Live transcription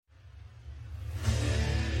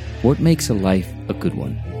What makes a life a good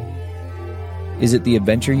one? Is it the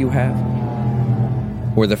adventure you have?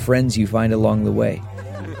 Or the friends you find along the way?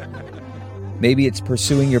 Maybe it's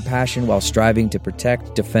pursuing your passion while striving to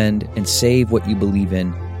protect, defend, and save what you believe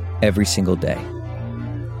in every single day.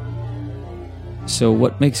 So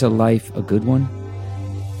what makes a life a good one?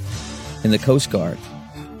 In the Coast Guard,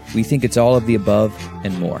 we think it's all of the above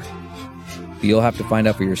and more. But you'll have to find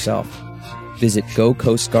out for yourself. Visit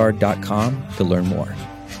gocoastguard.com to learn more.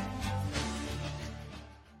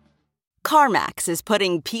 CarMax is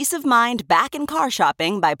putting peace of mind back in car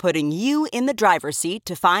shopping by putting you in the driver's seat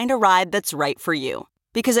to find a ride that's right for you.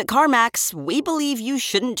 Because at CarMax, we believe you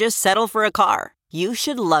shouldn't just settle for a car. You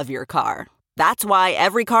should love your car. That's why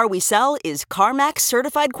every car we sell is CarMax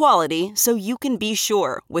certified quality, so you can be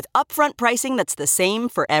sure with upfront pricing that's the same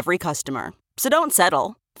for every customer. So don't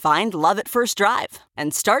settle. Find love at first drive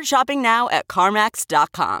and start shopping now at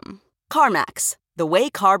CarMax.com. CarMax, the way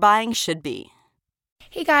car buying should be.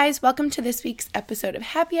 Hey guys, welcome to this week's episode of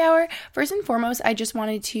Happy Hour. First and foremost, I just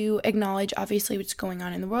wanted to acknowledge obviously what's going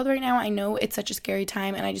on in the world right now. I know it's such a scary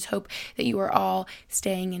time, and I just hope that you are all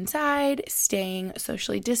staying inside, staying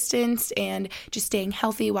socially distanced, and just staying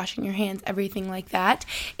healthy, washing your hands, everything like that.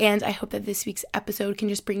 And I hope that this week's episode can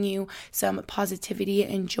just bring you some positivity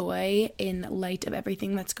and joy in light of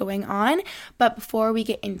everything that's going on. But before we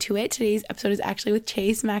get into it, today's episode is actually with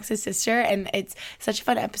Chase, Max's sister, and it's such a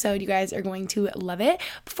fun episode. You guys are going to love it.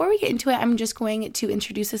 Before we get into it, I'm just going to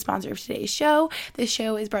introduce the sponsor of today's show. This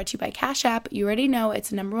show is brought to you by Cash App. You already know it's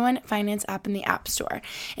the #1 finance app in the App Store.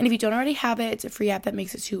 And if you don't already have it, it's a free app that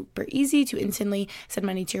makes it super easy to instantly send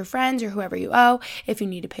money to your friends or whoever you owe. If you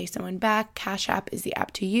need to pay someone back, Cash App is the app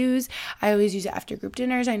to use. I always use it after group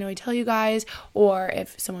dinners. I know I tell you guys, or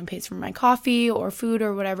if someone pays for my coffee or food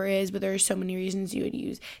or whatever it is, but there are so many reasons you would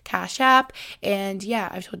use Cash App. And yeah,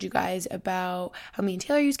 I've told you guys about how me and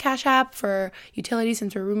Taylor use Cash App for utilities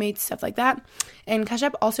since we're roommates, stuff like that. And Cash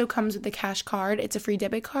App also comes with the Cash Card. It's a free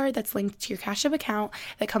debit card that's linked to your Cash App account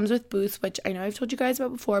that comes with Boost, which I know I've told you guys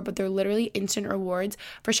about before, but they're literally instant rewards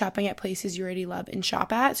for shopping at places you already love and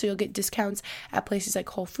shop at. So you'll get discounts at places like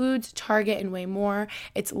Whole Foods, Target, and way more.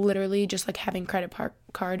 It's literally just like having credit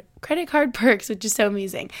card perks, which is so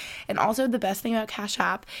amazing. And also the best thing about Cash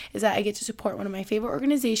App is that I get to support one of my favorite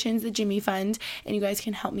organizations, the Jimmy Fund, and you guys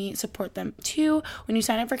can help me support them too. When you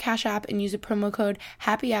sign up for Cash App and use the promo code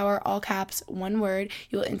Happy Hour, all caps, one word,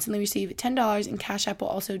 you will instantly receive $10, and Cash App will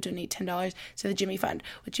also donate $10 to the Jimmy Fund,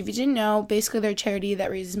 which if you didn't know, basically they're a charity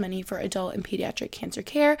that raises money for adult and pediatric cancer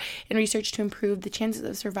care and research to improve the chances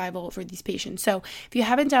of survival for these patients. So if you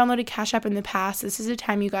haven't downloaded Cash App in the past, this is the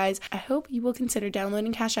time, you guys. I hope you will consider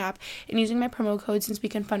downloading Cash App and using my promo code, since we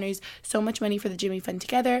can fundraise so much money for the Jimmy Fund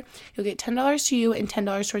together. You'll get $10 to you and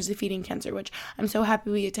 $10 towards defeating cancer, which I'm so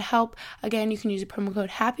happy we get to help. Again, you can use the promo code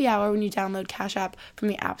Happy Hour when you download Cash App from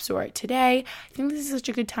the App Store today. I think this is such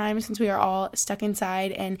a good time since we are all stuck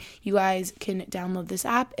inside, and you guys can download this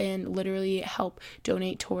app and literally help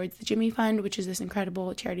donate towards the Jimmy Fund, which is this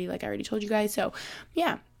incredible charity like I already told you guys. So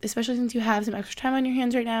yeah, especially since you have some extra time on your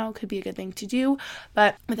hands right now, could be a good thing to do.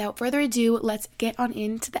 But without further ado, let's get on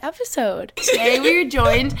into the episode. Today we are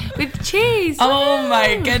joined with Chase. Oh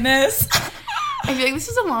my goodness. I feel like this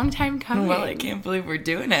is a long time coming. Well, I can't believe we're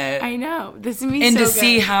doing it. I know. This is me and so to good.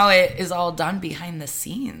 see how it is all done behind the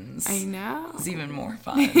scenes. I know. It's even more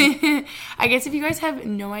fun. I guess if you guys have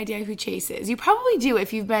no idea who Chase is, you probably do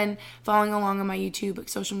if you've been following along on my YouTube,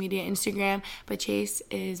 social media, Instagram. But Chase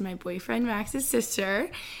is my boyfriend, Max's sister.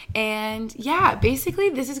 And yeah, basically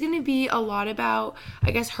this is going to be a lot about, I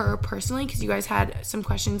guess, her personally, because you guys had some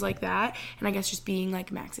questions like that. And I guess just being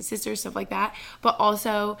like Max's sister, stuff like that. But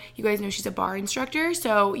also, you guys know she's a bar instructor,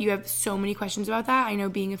 so you have so many questions about that. I know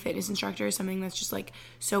being a fitness instructor is something that's just like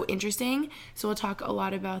so interesting, so we'll talk a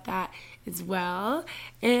lot about that as well.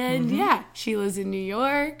 And yeah, she lives in New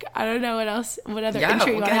York. I don't know what other intro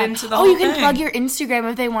you want to have. You can plug your Instagram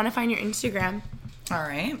if they want to find your Instagram. All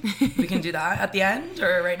right. We can do that at the end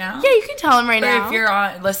or right now? Yeah, you can tell them right now. If you're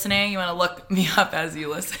listening, you want to look me up as you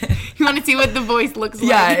listen. You want to see what the voice looks like.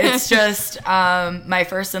 Yeah, it's just my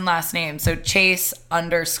first and last name. So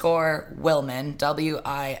Chase_Willman, WILLMAN.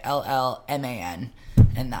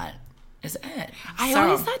 And that is it. I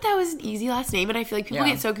always thought that was an easy last name, but I feel like people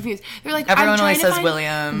get so confused. They're like, everyone always says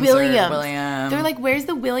Williams. William. They're like, where's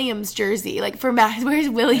the Williams jersey? Like for Max, where's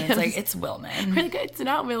Williams? And it's like, it's Willman. We're like, it's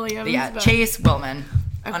not Williams. But yeah, Chase Willman.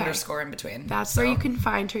 Underscore in between. That's where you can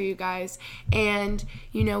find her, you guys. And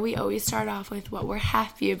you know, we always start off with what we're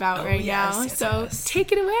happy about now. Yes, so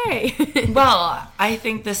take it away. Well, I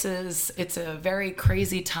think it's a very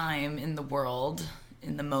crazy time in the world,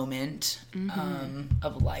 in the moment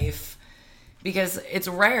of life. because it's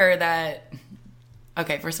rare that,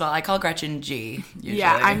 okay, first of all, I call Gretchen G usually.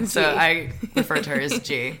 Yeah, I'm G. So I refer to her as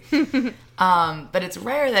G. But it's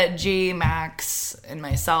rare that G, Max, and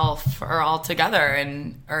myself are all together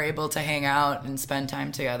and are able to hang out and spend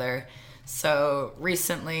time together. So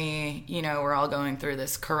recently, you know, we're all going through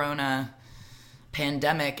this corona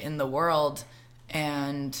pandemic in the world.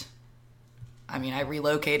 And I mean, I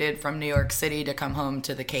relocated from New York City to come home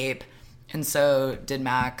to the Cape. And so did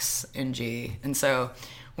Max and G. And so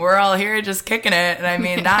we're all here just kicking it. And I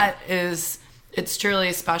mean, it's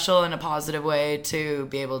truly special in a positive way to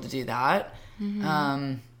be able to do that.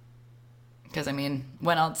 Because I mean,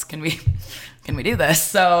 when else can we do this?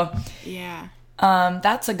 So yeah.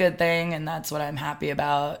 That's a good thing, and that's what I'm happy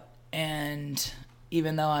about. And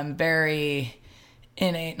even though I'm very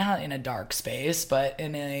not in a dark space, but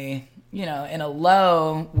in a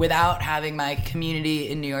low, without having my community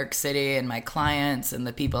in New York City and my clients and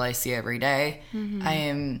the people I see every day, I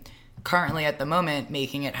am currently at the moment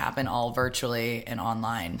making it happen all virtually and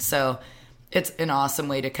online. So it's an awesome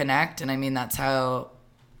way to connect. And I mean, that's how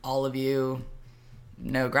all of you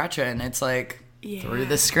know Gretchen. It's like, through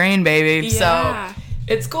the screen, baby. Yeah. So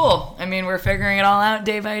it's cool. I mean, we're figuring it all out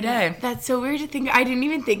day by day. That's so weird to think. I didn't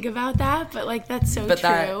even think about that, but like that's so true. But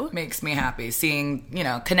that makes me happy, seeing, you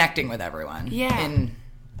know, connecting with everyone. Yeah.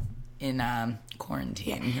 In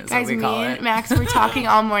quarantine, is Guys, what we call me it. and Max were talking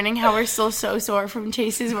all morning how we're still so sore from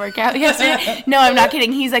Chase's workout yesterday. No, I'm not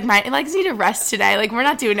kidding. He's like, my legs need a rest today. Like, we're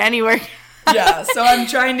not doing any work. Yeah, so I'm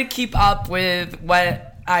trying to keep up with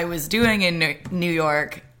what I was doing in New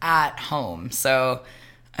York at home. So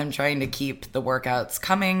I'm trying to keep the workouts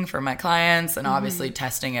coming for my clients and obviously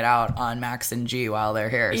testing it out on Max and G while they're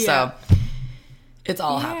here. Yeah. So it's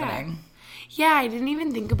all happening. Yeah, I didn't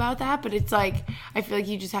even think about that, but it's like, I feel like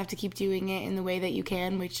you just have to keep doing it in the way that you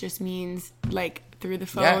can, which just means like through the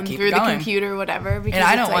phone, through the computer, whatever. Because and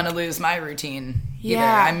I don't want to lose my routine either.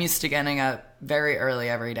 I'm used to getting up very early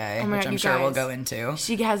every day, which I'm sure we'll go into.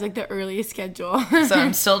 She has like the earliest schedule. So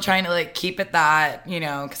I'm still trying to like keep it that, you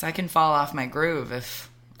know, because I can fall off my groove if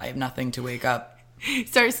I have nothing to wake up.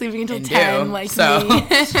 Start sleeping until 10 like so, me.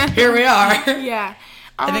 Here we are. Yeah.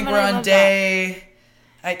 I think we're on day...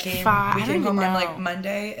 We came home on like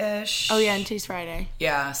Monday-ish. Oh yeah, and today's Friday.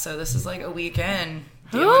 Yeah, so this is like a weekend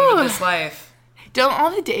dealing with this life. Don't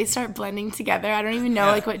all the days start blending together? I don't even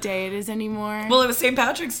know like what day it is anymore. Well, it was St.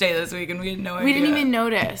 Patrick's Day this week, and we had no idea. We didn't even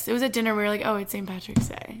notice. It was at dinner. We were like, oh, it's St. Patrick's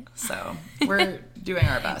Day. So we're doing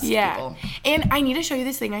our best, people. And I need to show you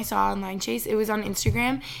this thing I saw online, Chase. It was on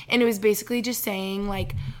Instagram, and it was basically just saying,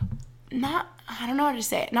 like, I don't know how to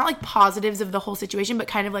say it. Not like positives of the whole situation, but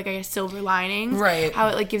kind of like, I guess, silver linings. Right. How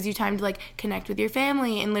it like gives you time to like connect with your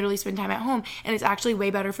family and literally spend time at home. And it's actually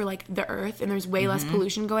way better for like the earth, and there's way less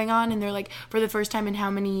pollution going on. And they're like, for the first time in how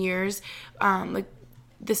many years, like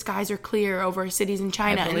the skies are clear over cities in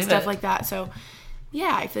China and stuff like that. So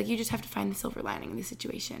yeah, I feel like you just have to find the silver lining in the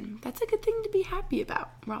situation. That's a good thing to be happy about.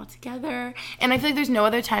 We're all together. And I feel like there's no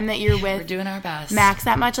other time that you're with we're doing our best. Max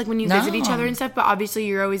that much, like when you visit each other and stuff, but obviously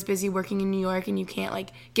you're always busy working in New York and you can't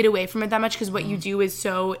like get away from it that much because what you do is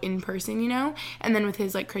so in person, you know? And then with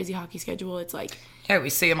his like crazy hockey schedule, it's like... Yeah, we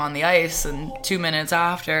see him on the ice and 2 minutes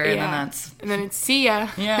after, and then that's... And then it's see ya.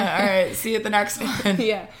 Yeah, all right, see you at the next one.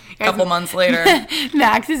 Yeah. A couple months later.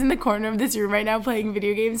 Max is in the corner of this room right now playing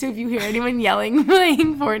video games, so if you hear anyone yelling,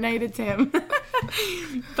 playing Fortnite, it's him.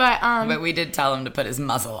 But we did tell him to put his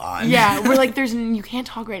muzzle on. Yeah, we're like, you can't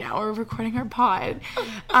talk right now, we're recording our pod.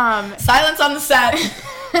 Silence on the set.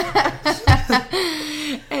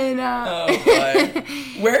 And oh boy,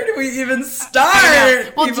 where do we even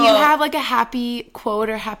start? Well, do you have like a happy quote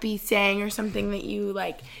or happy saying or something that you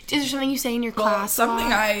like? Is there something you say in your class?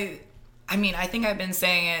 Something I think I've been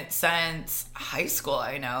saying it since high school.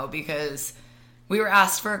 I know, because we were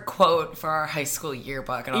asked for a quote for our high school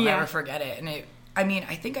yearbook, and I'll never forget it. And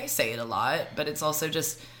I think I say it a lot, but it's also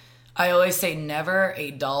just, I always say never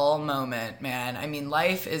a dull moment, man. I mean,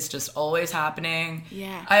 life is just always happening.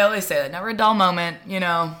 Yeah. I always say that, never a dull moment, you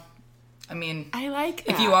know. I mean, I like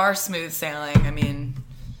that. If you are smooth sailing, I mean,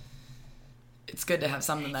 it's good to have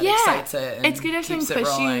something that excites it and it's good to have something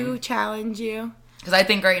push you, challenge you. Because I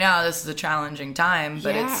think right now this is a challenging time,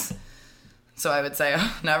 but so I would say,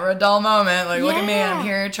 never a dull moment. Like, look at me, I'm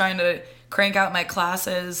here trying to crank out my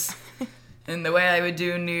classes in the way I would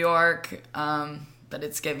do in New York. but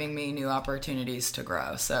it's giving me new opportunities to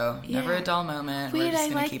grow. So never a dull moment. We're just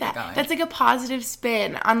going to keep it going. That's like a positive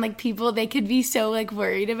spin on like people. They could be so like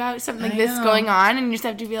worried about something like this going on, and you just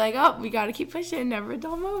have to be like, oh, we got to keep pushing. Never a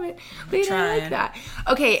dull moment. Wait, I like that.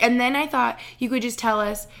 Okay, and then I thought you could just tell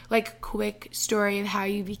us like a quick story of how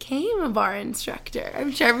you became a bar instructor.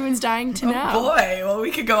 I'm sure everyone's dying to know. Oh boy, well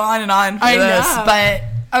we could go on and on for this, but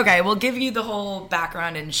okay, we'll give you the whole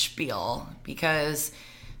background and spiel because,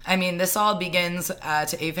 I mean, this all begins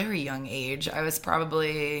at a very young age. I was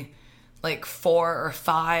probably like 4 or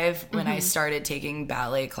 5 when I started taking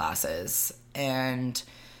ballet classes. And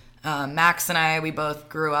Max and I, we both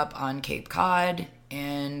grew up on Cape Cod,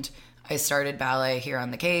 and I started ballet here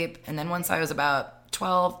on the Cape. And then once I was about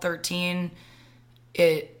 12, 13,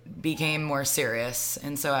 it became more serious.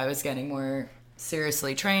 And so I was getting more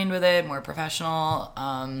seriously trained with it, more professional.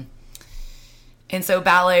 And so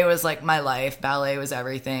ballet was like my life. Ballet was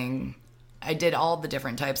everything. I did all the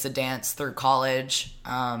different types of dance through college.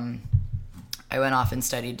 I went off and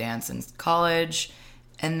studied dance in college.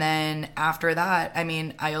 And then after that, I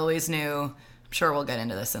mean, I always knew, I'm sure we'll get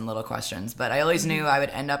into this in little questions, but I always knew I would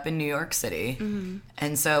end up in New York City.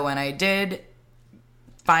 And so when I did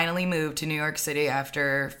finally move to New York City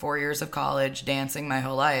after 4 years of college, dancing my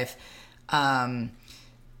whole life,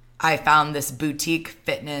 I found this boutique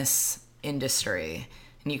fitness industry,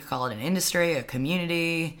 and you could call it an industry, a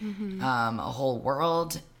community, a whole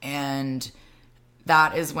world. And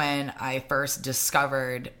that is when I first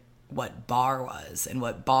discovered what bar was and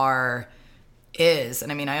what bar is. And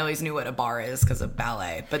I mean, I always knew what a bar is because of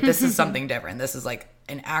ballet, but this is something different. This is like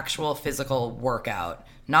an actual physical workout,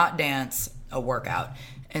 not dance, a workout.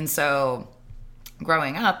 And so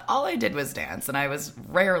growing up, all I did was dance, and I was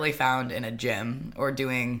rarely found in a gym or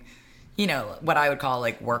doing, you know, what I would call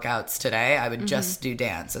like workouts today. I would just do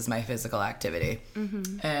dance as my physical activity.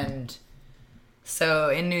 And so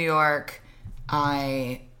in New York,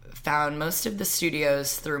 I found most of the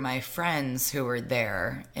studios through my friends who were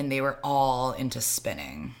there, and they were all into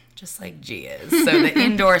spinning, just like G is. So the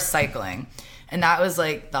indoor cycling. And that was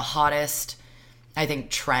like the hottest, I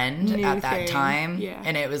think, trend at that time. Yeah.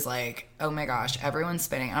 And it was like, oh my gosh, everyone's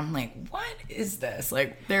spinning. I'm like, what is this?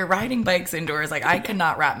 Like, they're riding bikes indoors. Like, I could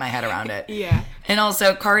not wrap my head around it. Yeah. And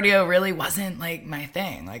also, cardio really wasn't like my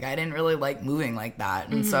thing. Like, I didn't really like moving like that.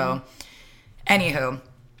 And so, anywho,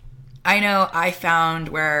 I know I found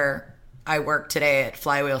where I work today at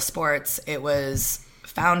Flywheel Sports, it was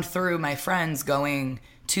found through my friends going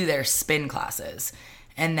to their spin classes.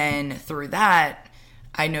 And then through that,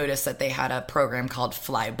 I noticed that they had a program called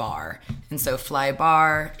Fly Bar. And so Fly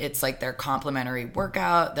Bar, it's like their complimentary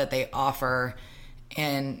workout that they offer,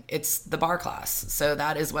 and it's the bar class. So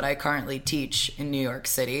that is what I currently teach in New York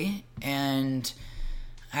City. And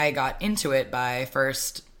I got into it by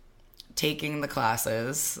first taking the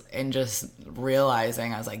classes and just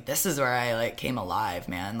realizing, I was like, this is where I like came alive,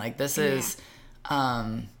 man. Like this is,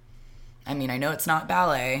 I mean, I know it's not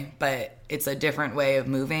ballet, but it's a different way of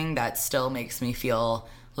moving that still makes me feel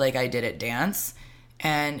like I did at dance.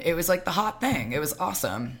 And it was like the hot thing. It was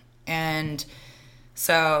awesome. And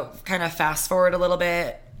so kind of fast forward a little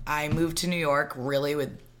bit, I moved to New York really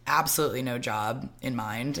with absolutely no job in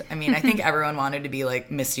mind. I mean, I think everyone wanted to be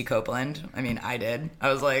like Misty Copeland. I mean, I did.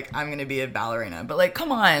 I was like, I'm going to be a ballerina. But like,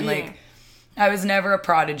 come on. Like, I was never a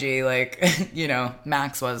prodigy like, you know,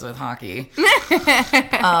 Max was with hockey.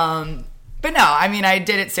 But no, I mean, I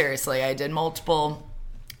did it seriously. I did multiple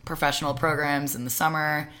professional programs in the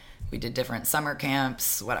summer. We did different summer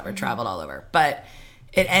camps, whatever, traveled all over. But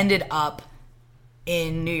it ended up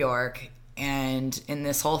in New York and in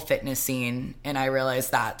this whole fitness scene, and I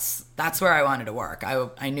realized that's where I wanted to work.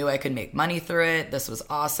 I knew I could make money through it. This was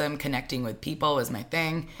awesome. Connecting with people was my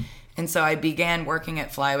thing. And so I began working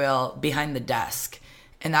at Flywheel behind the desk.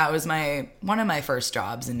 And that was one of my first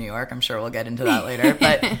jobs in New York. I'm sure we'll get into that later.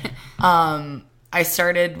 But I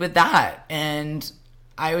started with that. And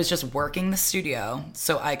I was just working the studio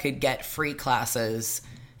so I could get free classes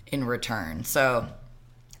in return. So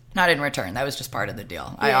not in return. That was just part of the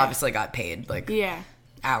deal. I obviously got paid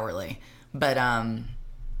hourly. But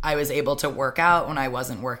I was able to work out when I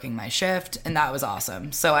wasn't working my shift. And that was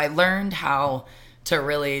awesome. So I learned how to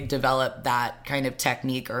really develop that kind of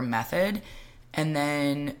technique or method. And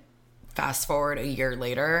then fast forward a year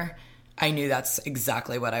later, I knew that's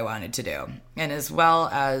exactly what I wanted to do. And as well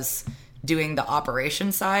as doing the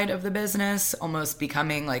operation side of the business, almost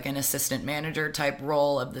becoming like an assistant manager type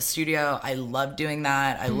role of the studio. I love doing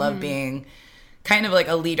that. I love being kind of like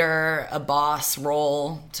a leader, a boss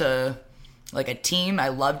role to like a team. I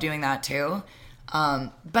love doing that too.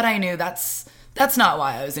 But I knew that's not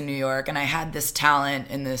why I was in New York. And I had this talent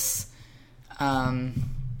and this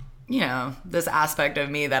you know, this aspect of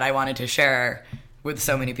me that I wanted to share with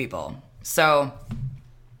so many people. So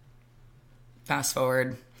fast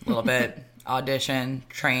forward a little bit, audition,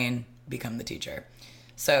 train, become the teacher.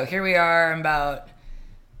 So here we are, about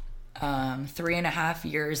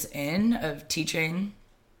 3.5 years in of teaching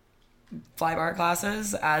flybar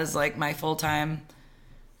classes as like my full-time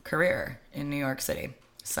career in New York City.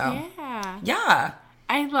 So yeah.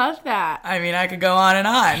 I love that. I mean, I could go on and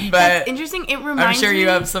on, but that's interesting. It reminds me. I'm sure you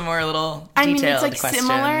have some more little detailed it's like questions.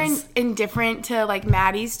 similar and different to like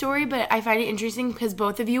Maddie's story, but I find it interesting because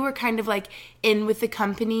both of you were kind of like in with the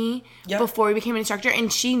company before we became an instructor,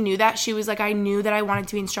 and she knew that. She was like, I knew that I wanted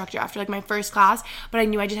to be instructor after like my first class, but I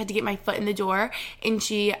knew I just had to get my foot in the door. And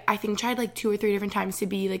she, I think, tried like 2 or 3 different times to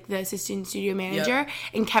be like the assistant studio manager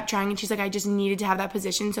and kept trying. And she's like, I just needed to have that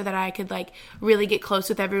position so that I could like really get close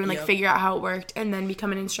with everyone, like figure out how it worked, and then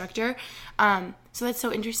become an instructor. So that's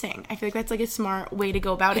so interesting. I feel like that's like a smart way to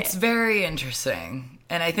go about it. It's very interesting.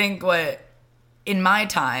 And I think what, in my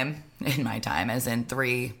time, as in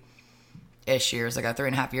 3-ish years ago,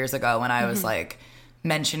 3.5 years ago, when I was like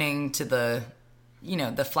mentioning to the, you know,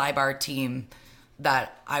 the flybar team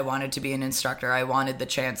that I wanted to be an instructor, I wanted the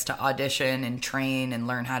chance to audition and train and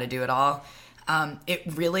learn how to do it all. It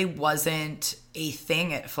really wasn't a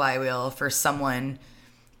thing at Flywheel for someone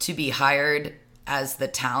to be hired as the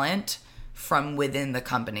talent from within the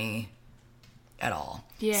company at all.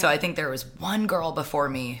 Yeah. So I think there was one girl before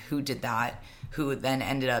me who did that, who then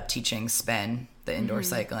ended up teaching spin, the indoor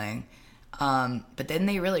cycling. But then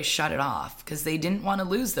they really shut it off because they didn't want to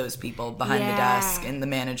lose those people behind the desk and the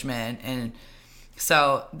management. And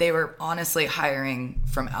so they were honestly hiring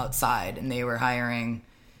from outside, and they were hiring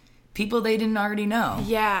people they didn't already know.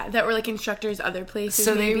 Yeah, that were like instructors other places.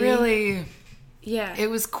 So maybe. They really... Yeah. It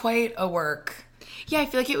was quite a work. Yeah, I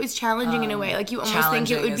feel like it was challenging in a way. Like you almost think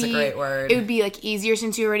it would be a great word. It would be like easier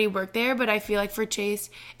since you already worked there, but I feel like for Chase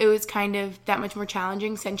it was kind of that much more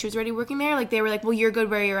challenging since she was already working there. Like they were like, well, you're good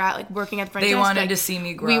where you're at, like working at the front desk. They wanted like, to see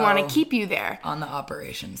me grow. We want to keep you there. On the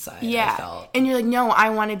operations side, yeah. I felt. And you're like, no, I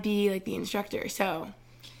want to be like the instructor. So,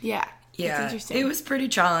 yeah. Yeah, it's interesting. It was pretty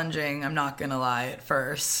challenging, I'm not going to lie, at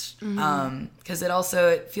first. Because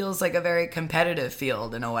it feels like a very competitive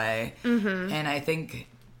field in a way. And I think,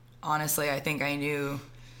 honestly, I knew,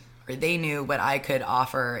 or they knew what I could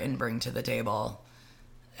offer and bring to the table.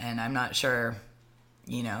 And I'm not sure,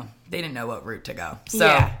 you know, they didn't know what route to go.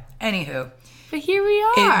 So, anywho. But here we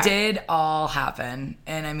are. It did all happen.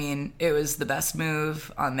 And I mean, it was the best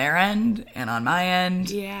move on their end and on my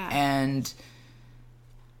end. Yeah. And...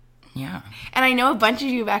 yeah. And I know a bunch of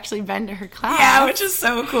you have actually been to her class. Yeah, which is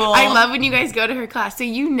so cool. I love when you guys go to her class, so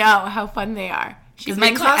you know how fun they are. She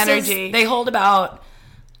brings the energy. They hold about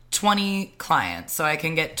 20 clients, so I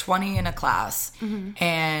can get 20 in a class.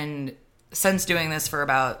 And since doing this for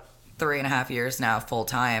about 3.5 years now, full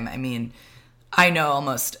time, I mean, I know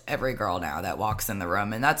almost every girl now that walks in the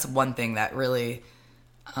room. And that's one thing that really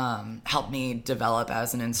helped me develop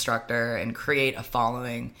as an instructor and create a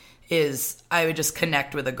following, is I would just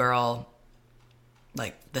connect with a girl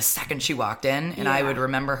like the second she walked in, and I would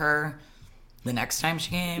remember her the next time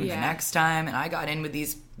she came, the next time. And I got in with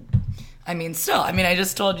these, I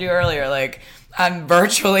just told you earlier, like I'm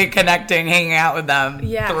virtually connecting, hanging out with them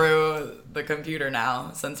through the computer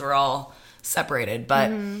now since we're all separated.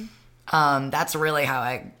 But that's really how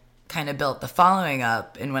I kind of built the following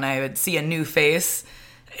up. And when I would see a new face,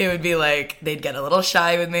 it would be like, they'd get a little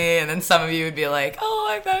shy with me, and then some of you would be like, oh,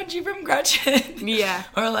 I found you from Gretchen. Yeah.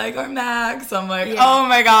 or Max. I'm like, oh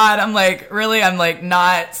my God. I'm like, really? I'm like,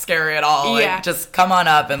 not scary at all. Like, just come on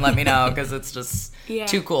up and let me know, because it's just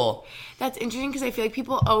too cool. That's interesting, because I feel like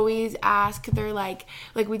people always ask, they're like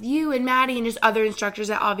with you and Maddie and just other instructors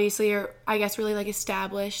that obviously are, I guess, really like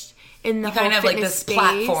established in the whole kind of like this space.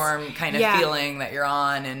 Platform kind of feeling that you're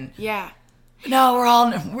on, and yeah. No,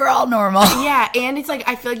 we're all normal. Yeah, and it's like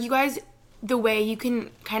I feel like you guys, the way you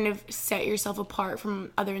can kind of set yourself apart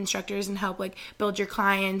from other instructors and help like build your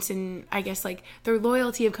clients and I guess like their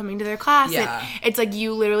loyalty of coming to their class. Yeah. It's like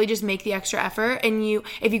you literally just make the extra effort, and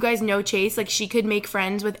if you guys know Chase, like she could make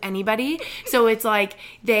friends with anybody. So it's like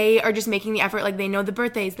they are just making the effort. Like they know the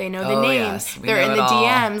birthdays, they know the names, they're in the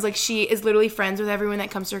DMs. Like she is literally friends with everyone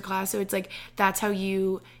that comes to her class. So it's like that's how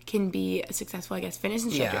you can be a successful, I guess, fitness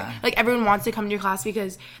instructor. Yeah. Like everyone wants to come to your class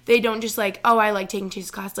because they don't just like, oh, I like taking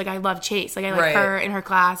Chase's class. Like I love Chase. Like I like her in her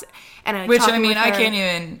class, and I like which I mean, I can't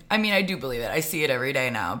even. I mean, I do believe it. I see it every day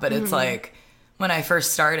now. But it's like when I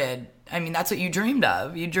first started. I mean, that's what you dreamed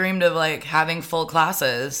of. You dreamed of like having full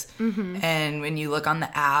classes, and when you look on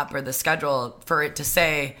the app or the schedule for it to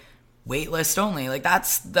say wait list only, like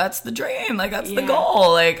that's the dream. Like that's the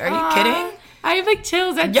goal. Like, are you kidding? I have like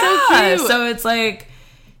chills. That's yeah, so cute. so it's like,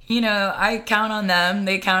 you know, I count on them,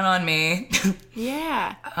 they count on me.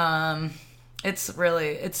 Yeah.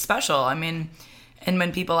 It's special. I mean, and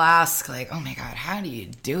when people ask like, oh my God, how do you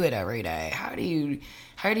do it every day? How do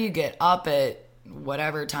you get up at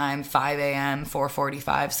whatever time, 5 a.m.,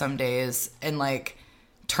 4:45 some days, and like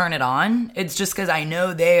turn it on? It's just because I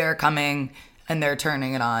know they are coming and they're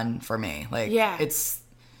turning it on for me. Like, yeah. It's,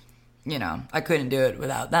 you know, I couldn't do it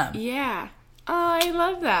without them. Yeah. Oh, I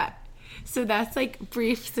love that. So that's like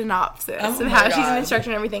brief synopsis Oh of how she's an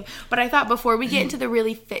instructor and everything. But I thought before we get into the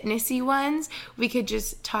really fitnessy ones, we could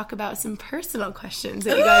just talk about some personal questions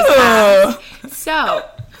that you guys have. So,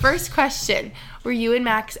 first question. Were you and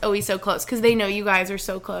Max always so close? Because they know you guys are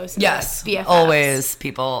so close. Yes. BFFs. Always.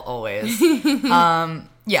 People always.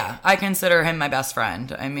 Yeah. I consider him my best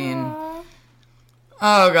friend. I mean... Aww.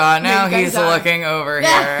 Oh, God, now he's looking over here.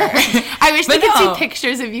 I wish they could see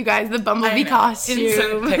pictures of you guys, the Bumblebee costume.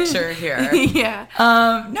 Insert picture here. Yeah.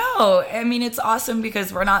 No, I mean, it's awesome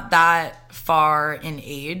because we're not that far in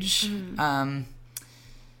age. I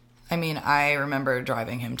mean, I remember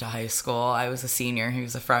driving him to high school. I was a senior. He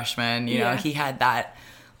was a freshman. You know, he had that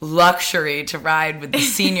luxury to ride with the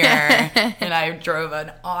senior, and I drove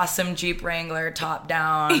an awesome Jeep Wrangler top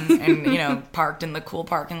down and, you know, parked in the cool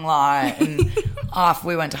parking lot, and off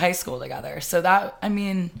we went to high school together. So that, I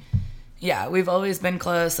mean, yeah, we've always been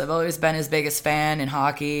close. I've always been his biggest fan in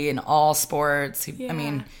hockey and all sports. I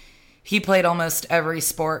mean, he played almost every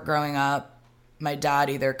sport growing up. My dad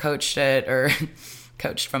either coached it or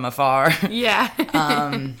coached from afar. Yeah.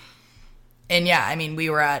 And yeah, I mean, we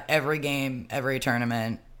were at every game, every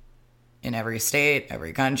tournament, in every state,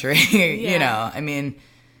 every country, you know, I mean.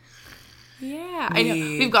 Yeah, I know.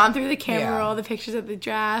 We've gone through the camera roll, the pictures of the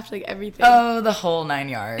draft, like everything. Oh, the whole 9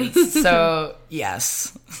 yards. So,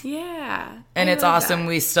 yes. Yeah. And it's awesome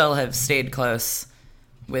we still have stayed close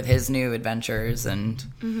with his new adventures and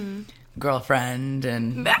girlfriend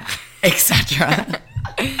and etc.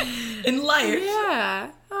 in life.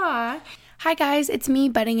 Yeah. Aw. Hi guys, it's me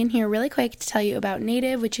butting in here really quick to tell you about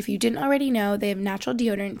Native, which if you didn't already know, they have natural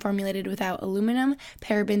deodorant formulated without aluminum,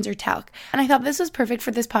 parabens, or talc. And I thought this was perfect for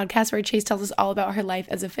this podcast where Chase tells us all about her life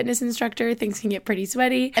as a fitness instructor. Things can get pretty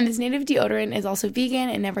sweaty. And this Native deodorant is also vegan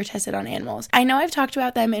and never tested on animals. I know I've talked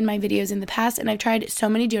about them in my videos in the past, and I've tried so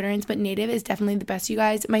many deodorants, but Native is definitely the best, you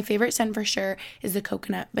guys. My favorite scent for sure is the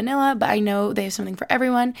coconut vanilla, but I know they have something for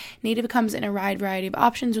everyone. Native comes in a wide variety of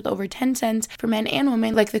options with over 10 scents for men and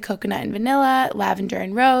women, like the coconut and vanilla, lavender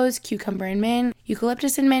and rose, cucumber and mint,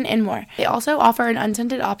 eucalyptus and mint, and more. They also offer an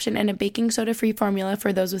unscented option and a baking soda-free formula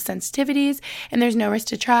for those with sensitivities, and there's no risk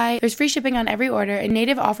to try. There's free shipping on every order, and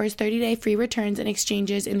Native offers 30-day free returns and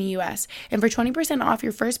exchanges in the U.S. And for 20% off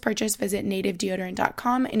your first purchase, visit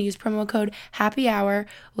nativedeodorant.com and use promo code HAPPYHOUR,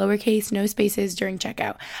 lowercase, no spaces, during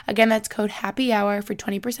checkout. Again, that's code HAPPYHOUR for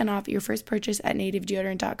 20% off your first purchase at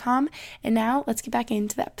nativedeodorant.com. And now, let's get back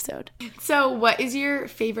into the episode. So, what is your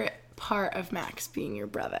favorite part of Max being your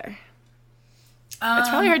brother? It's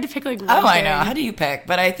probably hard to pick like one Oh, I thing. know. How do you pick?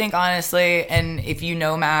 But I think honestly, and if you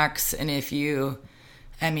know Max and if you,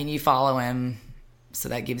 I mean, you follow him, so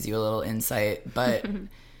that gives you a little insight, but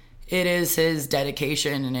it is his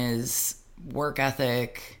dedication and his work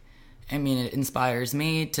ethic. I mean, it inspires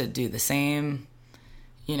me to do the same.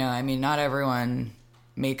 You know, I mean, not everyone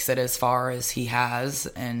makes it as far as he has,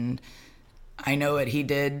 and I know what he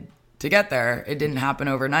did to get there. It didn't happen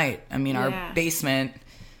overnight. I mean, our basement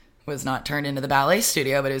was not turned into the ballet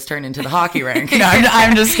studio, but it was turned into the hockey rink. No,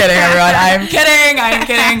 I'm just kidding, everyone. I'm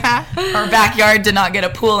kidding. Our backyard did not get a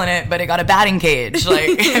pool in it, but it got a batting cage.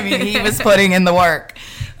 Like, I mean, he was putting in the work.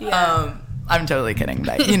 Yeah. I'm totally kidding,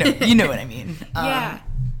 but you know what I mean. Yeah.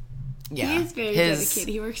 Yeah. He is very dedicated.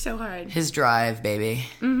 He works so hard. His drive, baby.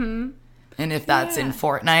 Mm-hmm. And if that's in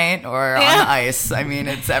Fortnite or on the ice, I mean,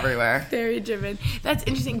 it's everywhere. Very driven. That's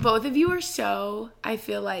interesting. Both of you are so, I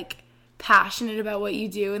feel like, passionate about what you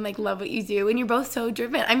do and like love what you do, and you're both so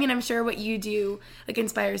driven. I mean, I'm sure what you do like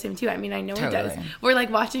inspires him too. I mean, I know it does. We're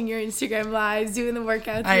like watching your Instagram lives, doing the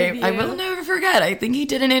workouts with you. I will never forget. I think he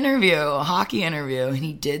did an interview, a hockey interview, and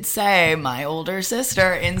he did say, "My older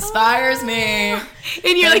sister inspires me." And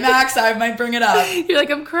you're like, Max, I might bring it up. You're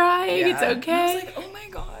like, I'm crying. It's okay. I was like, oh my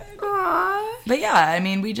god. Aww. But yeah, I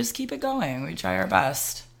mean, we just keep it going. We try our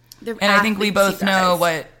best, and I think we both know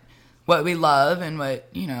what we love and what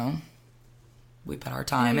we put our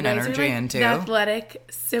time and energy into. The athletic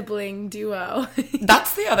sibling duo.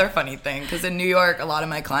 That's the other funny thing, because in New York, a lot of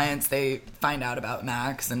my clients, they find out about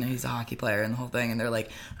Max and he's a hockey player and the whole thing, and they're like,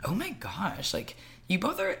 oh my gosh, like, you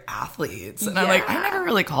both are athletes. And I'm like, I never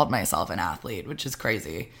really called myself an athlete, which is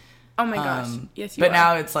crazy. Oh my gosh. Yes, you but are.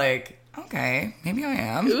 now it's like, okay, maybe I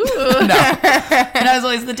am. No. And I was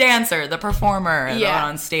always the dancer, the performer, the one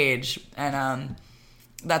on stage. And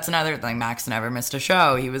that's another thing. Max never missed a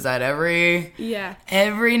show. He was at every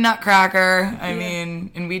Nutcracker. I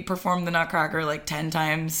mean, and we'd perform the Nutcracker like 10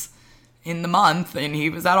 times in the month, and he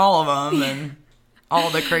was at all of them. And all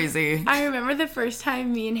the crazy I remember the first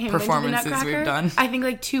time me and him performances went to the Nutcracker, we've done. I think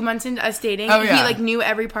like 2 months into us dating, Oh, yeah. he like knew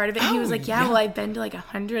every part of it. And he was like, well, I've been to like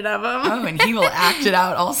 100 of them. Oh, and he will act it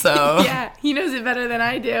out also. Yeah, he knows it better than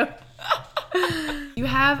I do. You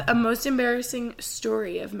have a most embarrassing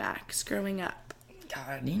story of Max growing up.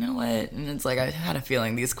 God, you know what? And it's like, I had a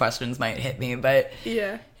feeling these questions might hit me, but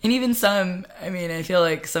Yeah. And even some, I mean, I feel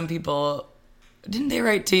like some people, didn't they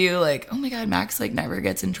write to you like, oh my God, Max like never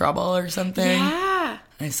gets in trouble or something? Yeah.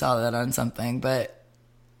 I saw that on something, but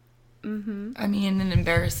I mean, an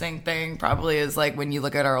embarrassing thing probably is like when you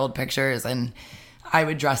look at our old pictures and I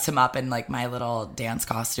would dress him up in like my little dance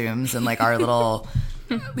costumes and like our little,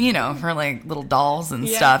 you know, her like little dolls and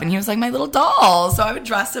stuff. And he was like my little doll. So I would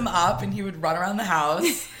dress him up and he would run around the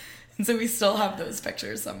house. And so we still have those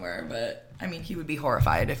pictures somewhere, but I mean, he would be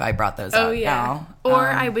horrified if I brought those out now. Or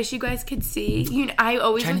I wish you guys could see. I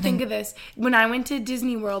always would think of this when I went to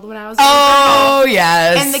Disney World when I was oh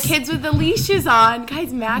yes, and the kids with the leashes on.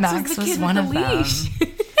 Guys, Max was the kid one with the of leash.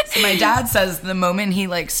 So my dad says the moment he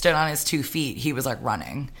like stood on his 2 feet, he was like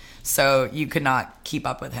running. So you could not keep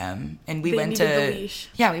up with him. And we went to the leash.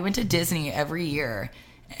 Yeah, we went to Disney every year,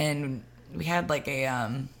 and we had like a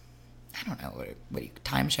I don't know, what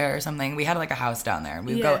timeshare or something. We had like a house down there.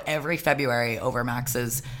 We would go every February over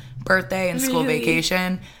Max's birthday and school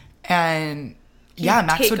vacation. And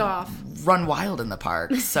Max would run wild in the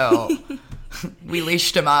park. So we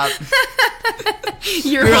leashed him up.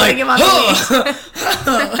 You're holding him on the leash.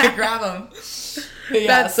 Like, grab him. But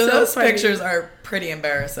That's so those funny. pictures are pretty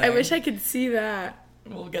embarrassing. I wish I could see that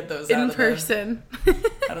We'll get those in out of person.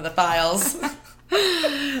 out of the files.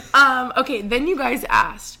 Okay, then you guys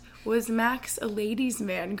asked, was Max a ladies'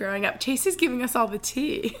 man growing up? Chase is giving us all the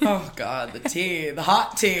tea. Oh, God, the tea. The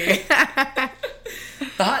hot tea.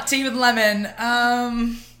 The hot tea with lemon.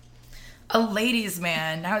 A ladies'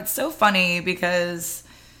 man. Now, it's so funny because,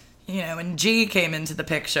 you know, when G came into the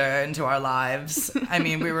picture, into our lives, I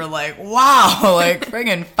mean, we were like, wow, like,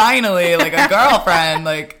 friggin' finally, like, a girlfriend.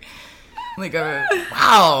 Like a,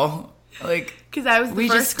 wow. Like, Because I was the we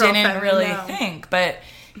first just didn't girlfriend, really I know. think. But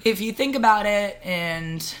if you think about it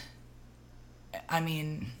and... I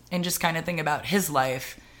mean, and just kind of think about his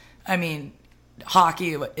life. I mean,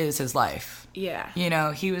 hockey is his life. Yeah. You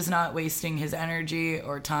know, he was not wasting his energy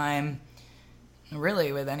or time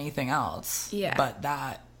really with anything else. Yeah. But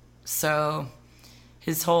that. So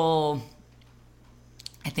his whole,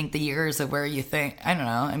 I think the years of where you think, I don't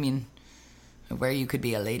know, I mean, where you could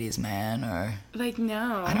be a ladies' man or. Like,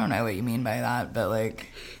 no. I don't know what you mean by that, but like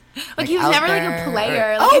he was never like a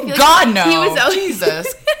player. Like, I oh, feel like God, no. He was always,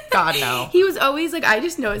 Jesus. God, no. He was always like, I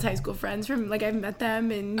just know his high school friends from, like, I've met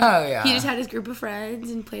them, and oh, yeah. he just had his group of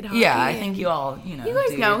friends and played hockey. Yeah, I think you all, you know, you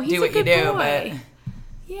guys know he's do what a good you do, boy. but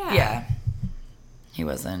yeah. He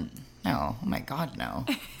wasn't. No, oh my God, no.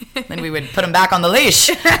 Then we would put him back on the leash.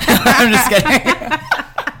 I'm just kidding.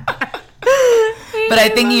 But I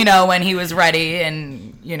think, you know, when he was ready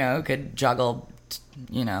and, you know, could juggle,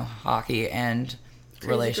 you know, hockey and Crazy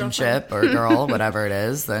relationship or girl, whatever it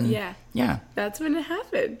is, then yeah. That's when it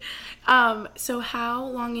happened. So how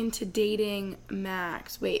long into dating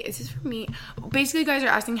Max? Wait, is this for me? Basically, you guys are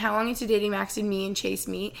asking how long into dating Max did me and Chase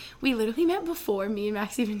meet. We literally met before me and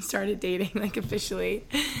Max even started dating, like, officially.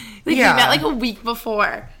 Like, we met like a week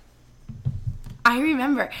before. I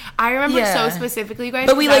remember so specifically, you guys.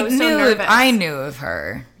 But we I like was so knew nervous. I knew of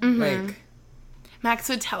her. Like, Max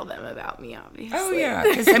would tell them about me, obviously. oh yeah,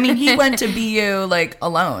 because I mean, he went to BU like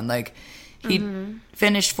alone. Like, he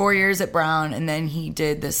finished 4 years at Brown, and then he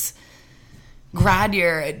did this grad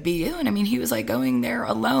year at BU. And I mean, he was like going there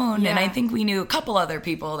alone. And I think we knew a couple other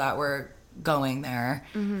people that were going there.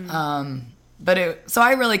 So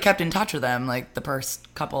I really kept in touch with them, like the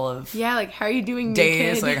first couple of like, how are you doing,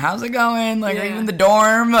 days. kid? Like, how's it going? Like, are you in the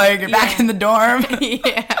dorm? Like, you're back in the dorm.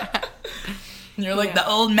 Yeah. And you're like the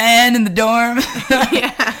old man in the dorm.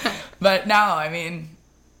 But no, I mean,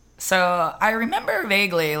 so I remember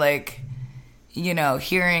vaguely, like, you know,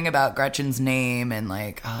 hearing about Gretchen's name and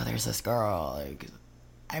like, oh, there's this girl. Like,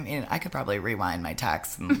 I mean, I could probably rewind my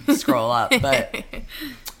text and scroll up, but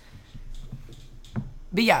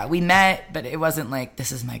But yeah, we met, but it wasn't like,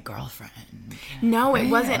 this is my girlfriend. No, it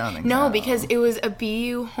I wasn't. don't think No, so. because it was a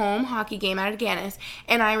BU home hockey game out of Ganis.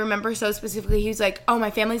 And I remember so specifically, he was like, oh,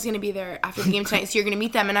 my family's going to be there after the game tonight, so you're going to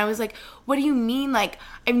meet them. And I was like, what do you mean? Like,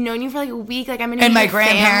 I've known you for like a week. Like, I'm going to And meet my your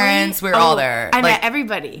grandparents, family. we were all there. I Like, met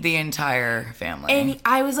everybody. The entire family. And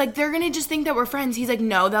I was like, they're going to just think that we're friends. He's like,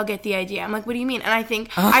 no, they'll get the idea. I'm like, what do you mean? And I think,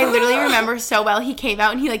 I literally remember so well, he came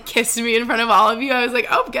out and he like kissed me in front of all of you. I was like,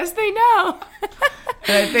 oh, guess they know.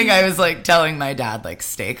 And I think I was like telling my dad, like,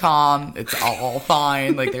 stay calm. It's all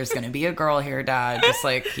fine. Like, there's going to be a girl here, Dad. Just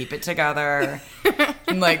like keep it together.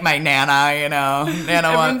 And like my Nana, you know, Nana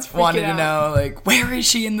Everyone's wanted freaking to know, like, where is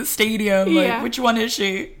she in the stadium? Like, Yeah. which one is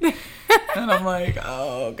she? And I'm like,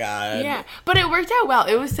 oh, God. Yeah. But it worked out well.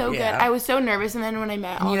 It was so Yeah. good. I was so nervous. And then when I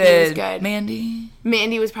met all You of you, it was had good. Mandy?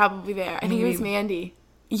 Mandy was probably there. I think it was Maybe. Mandy.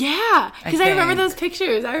 Yeah, because I remember think. those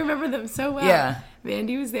pictures. I remember them so well. Yeah.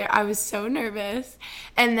 Mandy was there. I was so nervous.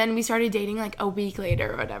 And then we started dating like a week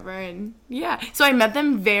later or whatever. And yeah. So I met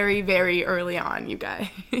them very, very early on, you guys.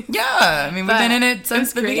 Yeah. I mean, we've But been in it it since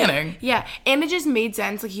was the great. beginning. Yeah. And it just made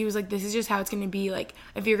sense. Like, he was like, this is just how it's going to be. Like,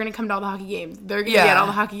 if you're going to come to all the hockey games, they're going to Yeah. be at all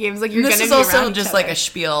the hockey games. Like, you're And going this to is be around also each just like other. a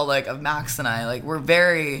spiel, like, of Max and I. Like, we're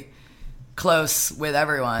very close with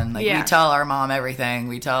everyone. Like, Yeah. we tell our mom everything.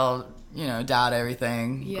 We tell, you know, Dad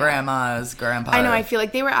everything. Yeah. Grandmas, grandpa. I know. I feel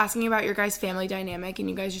like they were asking about your guys' family dynamic, and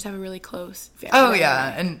you guys just have a really close family Oh, dynamic.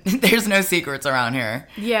 yeah. And there's no secrets around here.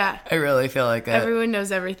 Yeah. I really feel like that. Everyone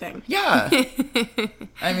knows everything. Yeah.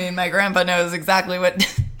 I mean, my grandpa knows exactly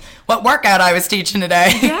what workout I was teaching today.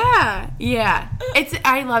 Yeah.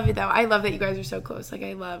 I love it though. I love that you guys are so close. Like,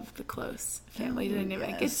 I love the close family dynamic.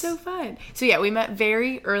 yes. It's so fun. So yeah, we met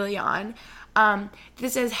very early on.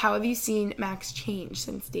 This says, how have you seen Max change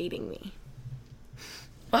since dating me?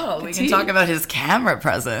 Well, we can tea. talk about his camera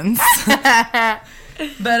presence. But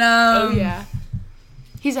Oh yeah.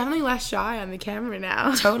 He's definitely less shy on the camera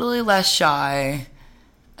now. totally less shy.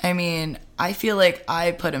 I mean, I feel like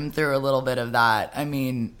I put him through a little bit of that. I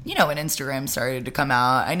mean, you know, when Instagram started to come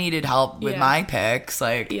out, I needed help with Yeah. my pics.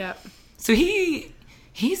 Like, Yep. so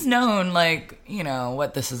he's known, like, you know,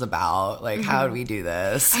 what this is about. Like, how do we do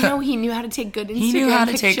this? I know he knew how to take good Instagram He knew how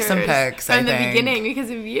to pictures take some pics, I from the think. beginning because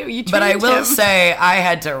of you. You But I trained will him. say I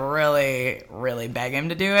had to really, really beg him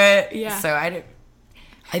to do it. Yeah. So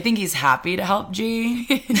I think he's happy to help G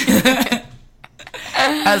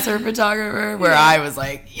as her photographer. Where I was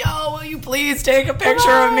like, "Yo, will you please take a picture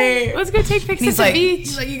of me?" Let's go take pics He's at like, the beach.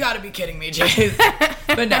 he's like, "You got to be kidding me, Jay."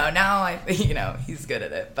 But no, now you know, he's good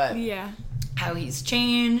at it. But Yeah. how he's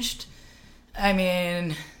changed, I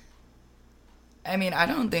mean, I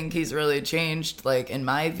don't think he's really changed, like, in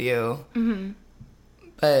my view. Mm-hmm.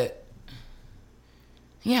 But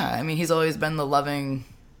yeah, I mean, he's always been the loving,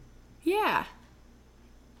 Yeah.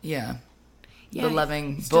 yeah, Yeah, the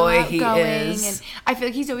loving he's still boy he outgoing, is. and I feel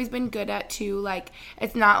like he's always been good at too. Like,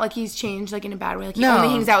 it's not like he's changed like in a bad way. Like, he No, only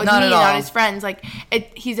hangs out with not me at and not all. his friends. Like,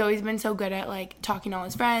 he's always been so good at like talking to all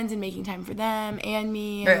his friends and making time for them and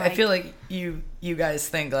me. And, I feel like you guys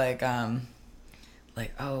think like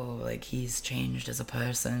oh, like he's changed as a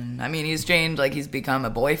person. I mean, he's changed, like he's become a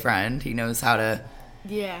boyfriend. He knows how to,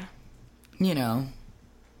 yeah, you know,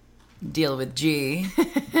 deal with G,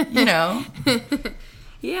 you know.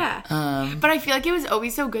 yeah. But I feel like it was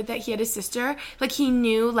always so good that he had a sister. Like, he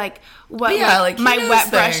knew like what Yeah, like, he my knows wet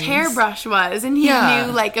brush things. hairbrush was, and he Yeah.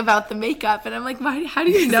 knew like about the makeup. And I'm like, why? How do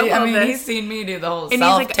you know I all mean, this? he's seen me do the whole And he's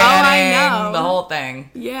like, self tanning, "Oh, I know." the whole thing.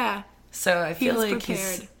 Yeah, So I he feel was like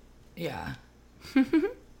prepared. he's, yeah,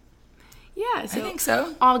 Yeah, so I think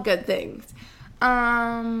so. all good things.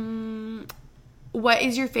 What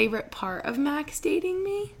is your favorite part of Max dating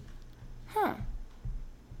me? Huh.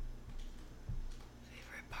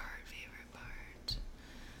 Favorite part.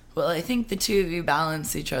 Well, I think the two of you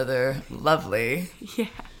balance each other lovely. Yeah.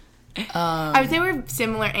 I would say we're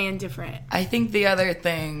similar and different. I think the other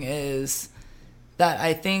thing is that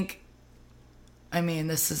I mean,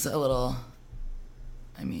 this is a little,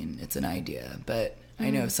 I mean, it's an idea, but I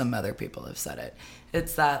know some other people have said it.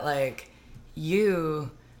 It's that, like, you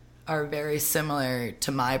are very similar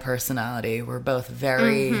to my personality. We're both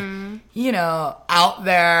very, you know, out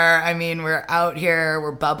there. I mean, we're out here,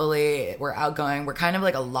 we're bubbly, we're outgoing. We're kind of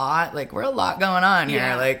like we're a lot going on here.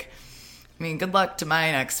 Yeah. Like, I mean, good luck to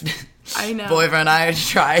my next I know. boyfriend I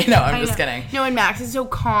try. No, I'm I just know. kidding. No, and Max is so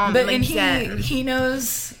calm But and like and zen. he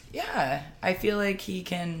knows, yeah. I feel like he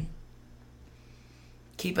can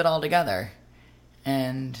keep it all together.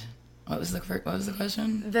 And what was the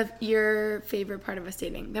question? Your favorite part of us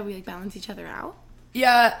dating, that we like balance each other out?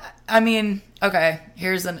 Yeah, I mean, okay.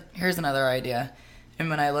 Here's another idea. And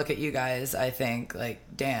when I look at you guys, I think like,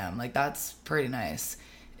 damn, like that's pretty nice.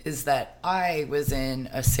 is that I was in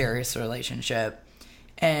a serious relationship,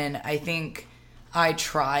 and I think I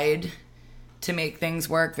tried to make things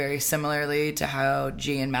work very similarly to how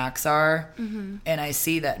G and Max are. Mm-hmm. And I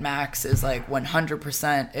see that Max is like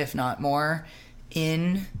 100%, if not more,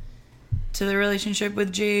 in to the relationship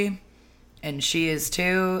with G, and she is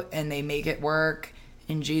too, and they make it work.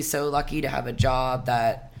 And G's so lucky to have a job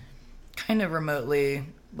that kind of remotely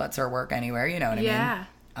lets her work anywhere, you know what I mean? Yeah.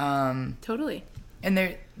 Totally. And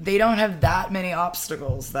they don't have that many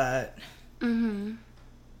obstacles that kind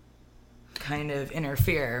of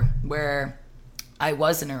interfere, where I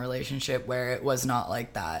was in a relationship where it was not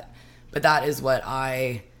like that. But that is what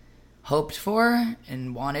I hoped for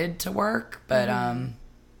and wanted to work. But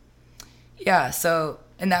yeah, so,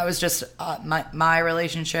 and that was just my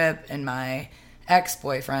relationship and my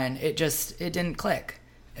ex-boyfriend. It didn't click,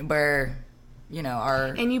 where, you know,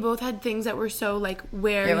 and you both had things that were so like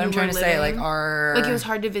where you what I'm trying to say, like it was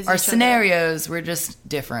hard to visit our each scenarios were just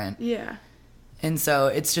different. Yeah. And so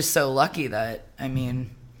it's just so lucky that, I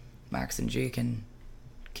mean, Max and G can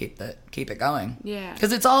keep it going. Yeah.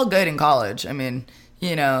 Because it's all good in college. I mean,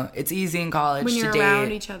 you know, it's easy in college when you're to date.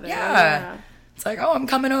 around each other. Yeah. It's like, oh, I'm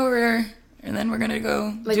coming over, and then we're going to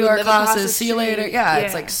go like do our classes. See you later. Yeah,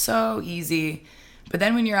 it's like so easy. But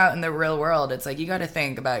then when you're out in the real world, it's like you got to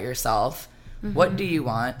think about yourself. Mm-hmm. What do you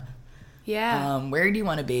want? Yeah. Where do you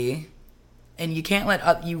want to be? And you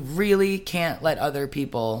really can't let other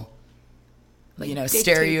people, like, you know,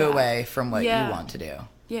 steer you away from what you want to do.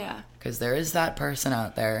 Yeah. Because there is that person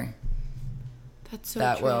out there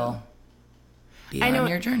that true. Will be on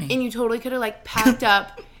your journey. And you totally could have like packed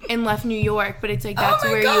up and left New York, but it's like that's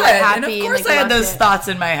where God. you were happy. And of course I had those thoughts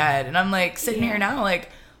in my head, and I'm like sitting here now like,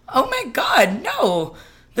 oh my God, no,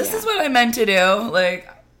 this is what I meant to do. Like,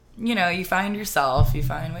 you know, you find yourself, you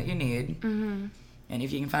find what you need, and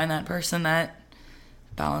if you can find that person that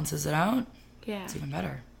balances it out, it's even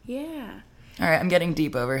better. Yeah. All right, I'm getting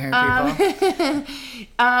deep over here, people. This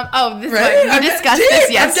one. We discussed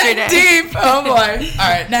this yesterday. I'm deep. Oh, boy. All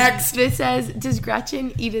right, next. This says, does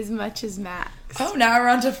Gretchen eat as much as Max? Oh, now we're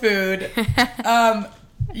on to food.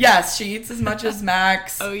 Yes, she eats as much as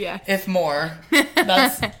Max. Oh, yeah. If more.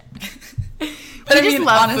 That's... But I mean,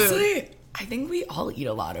 honestly, food. I think we all eat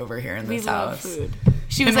a lot over here in this house. We love food.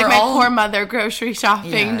 She was like my poor mother grocery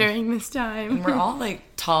shopping during this time. And we're all like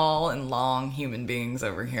tall and long human beings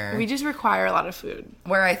over here. We just require a lot of food.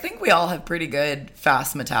 Where I think we all have pretty good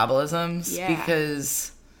fast metabolisms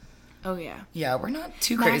because... Oh, yeah. Yeah, we're not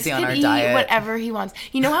too crazy Max on our eat diet. Whatever he wants.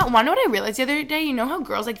 You know what I realized the other day? You know how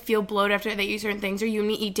girls like feel bloated after they eat certain things, or you and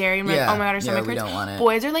me eat dairy and we're like, oh my God, our stomach hurts? We don't want it.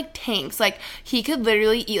 Boys are like tanks. Like, he could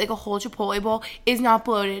literally eat like a whole Chipotle bowl, is not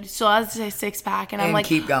bloated, still has a six-pack, and I'm like,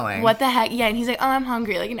 keep going. What the heck? Yeah, and he's like, oh, I'm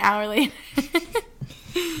hungry, like an hour later.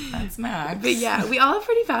 That's Max. But yeah, we all have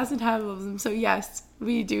pretty fast metabolism, so yes,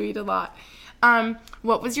 we do eat a lot.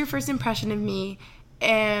 What was your first impression of me?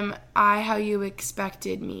 Am I how you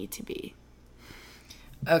expected me to be?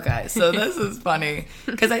 Okay, so this is funny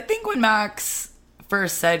because I think when Max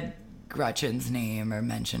first said Gretchen's name or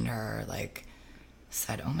mentioned her, like,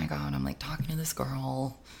 said, oh my God, I'm like talking to this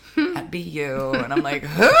girl at BU, and I'm like,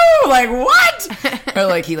 who? Like, what? Or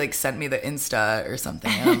like he like sent me the Insta or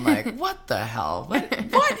something, and I'm like, what the hell?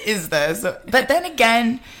 What is this? But then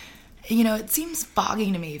again, you know, it seems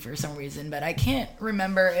foggy to me for some reason, but I can't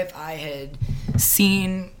remember if I had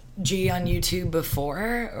seen G on YouTube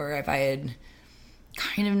before or if I had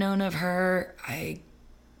kind of known of her.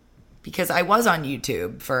 Because I was on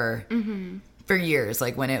YouTube for years,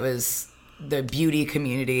 like when it was the beauty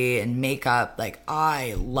community and makeup, like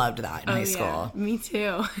I loved that in high school. Me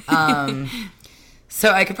too.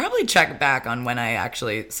 So I could probably check back on when I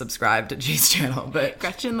actually subscribed to G's channel, but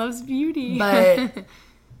Gretchen loves beauty. But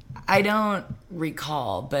I don't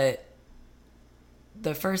recall, but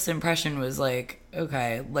the first impression was like,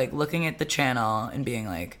 okay, like looking at the channel and being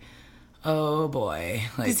like, oh boy,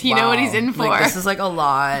 like, does he know what he's in for? Like, this is like a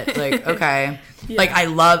lot. Like, okay, like I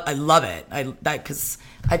love it. Because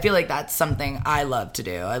I feel like that's something I love to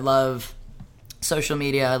do. I love social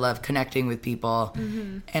media. I love connecting with people,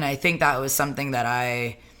 and I think that was something that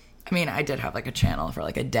I mean, I did have like a channel for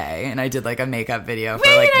like a day, and I did like a makeup video for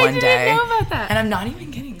like one day. I didn't know about that. And I'm not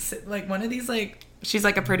even kidding. Like one of these, like, she's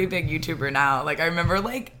like a pretty big YouTuber now. Like I remember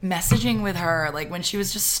like messaging with her like when she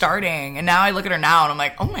was just starting, and now I look at her now and I'm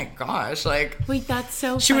like, oh my gosh, like, wait, that's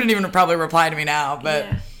so she wouldn't even probably reply to me now, but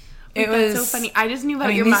it was so funny. I just knew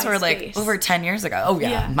about your these MySpace. Were like over 10 years ago. Oh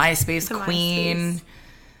yeah, MySpace queen.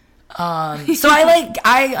 So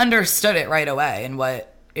I understood it right away and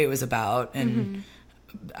what it was about, and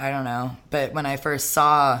I don't know, but when I first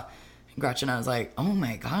saw Gretchen, I was like, oh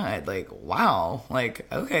my God, like, wow. Like,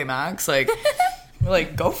 okay, Max, like,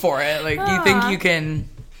 like, go for it. Like, do you think you can,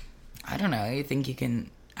 I don't know, you think you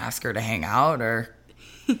can ask her to hang out or,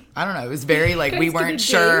 I don't know. It was very, like, we weren't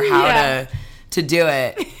sure how to do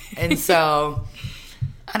it. And so,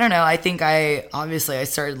 I don't know. I think I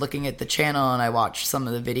started looking at the channel and I watched some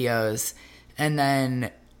of the videos. And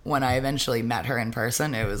then when I eventually met her in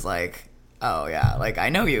person, it was like, oh yeah, like I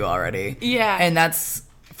know you already. Yeah. And that's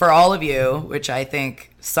for all of you, which I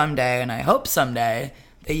think someday, and I hope someday,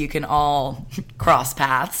 that you can all cross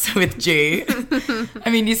paths with G. I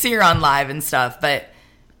mean, you see her on live and stuff, but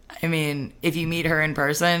I mean, if you meet her in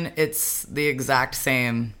person, it's the exact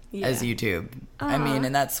same as YouTube. I mean,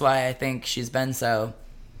 and that's why I think she's been so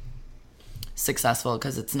successful,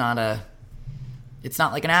 because it's not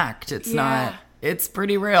like an act. It's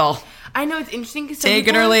pretty real. I know, it's interesting because take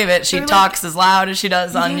it or leave it. She talks as loud as she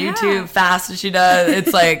does on YouTube, fast as she does.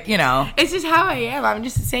 It's like, you know. It's just how I am. I'm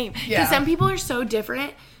just the same. Because some people are so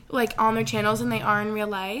different, like, on their channels than they are in real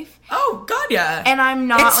life. Oh, God, yeah. And I'm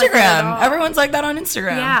not Instagram. like that at all. Everyone's like that on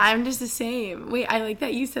Instagram. Yeah, I'm just the same. Wait, I like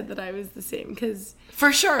that you said that I was the same, because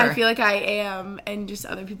for sure, I feel like I am, and just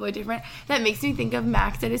other people are different. That makes me think of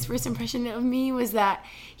Max, that his first impression of me was that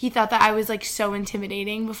he thought that I was, like, so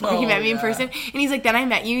intimidating before he met me in person. And he's like, then I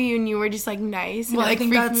met you, and you were just, like, nice. And well, like, I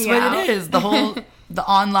think that's what it is. The whole, the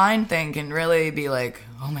online thing can really be like,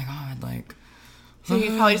 oh my God, like. So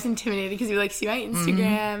you're probably just intimidated because you, like, see my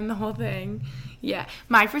Instagram, the whole thing. Yeah.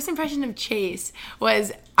 My first impression of Chase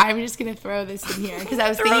was, I'm just going to throw this in here because I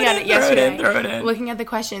was thinking about it yesterday, looking at the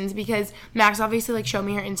questions, because Max obviously, like, showed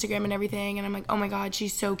me her Instagram and everything, and I'm like, oh my God,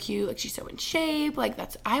 she's so cute. Like, she's so in shape. Like,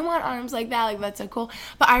 I want arms like that. Like, that's so cool.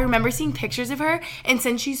 But I remember seeing pictures of her, and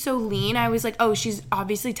since she's so lean, I was like, oh, she's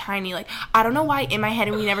obviously tiny. Like, I don't know why in my head,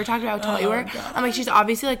 and we never talked about how tall you were. God. I'm like, she's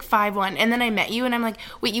obviously, like, 5'1". And then I met you, and I'm like,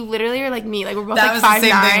 wait, you literally are like me. Like, we're both, like, 5'9". That was the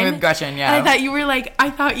same thing with Gretchen, yeah. And I thought you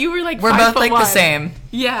were like we're both, like, the same.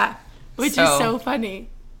 Yeah. Which is so funny.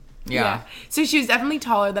 Yeah. So she was definitely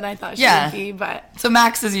taller than I thought she would be, but. So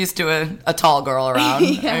Max is used to a tall girl around.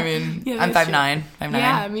 I mean, I'm 5'9".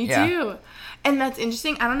 Yeah, me too. And that's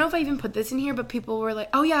interesting. I don't know if I even put this in here, but people were like,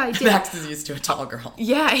 oh yeah, I did. Max is used to a tall girl.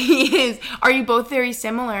 Yeah, he is. Are you both very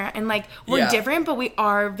similar? And, like, we're different, but we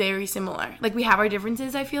are very similar. Like, we have our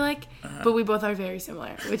differences, I feel like, but we both are very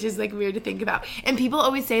similar, which is, like, weird to think about. And people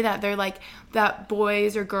always say that. They're like, that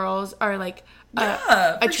boys or girls are, like,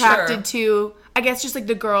 attracted to, I guess, just, like,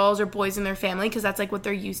 the girls or boys in their family, because that's, like, what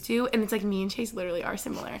they're used to. And it's like, me and Chase literally are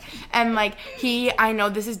similar. And, like, I know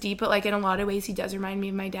this is deep, but, like, in a lot of ways he does remind me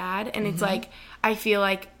of my dad. And it's like, I feel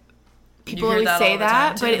like people always say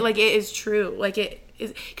that, but it is true. Like, it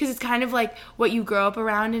is, because it's kind of like what you grow up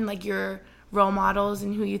around, and, like, your role models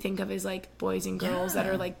and who you think of as, like, boys and girls that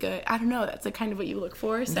are, like, good. I don't know. That's, like, kind of what you look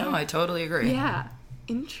for. So. No, I totally agree. Yeah.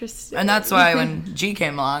 Interesting. And that's why when G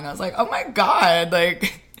came along, I was like, oh my God,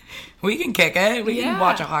 like, we can kick it. We can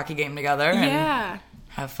watch a hockey game together and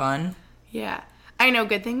have fun. Yeah. I know,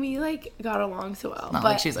 good thing we, like, got along so well. Not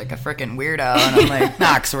like she's, like, a freaking weirdo, and I'm like,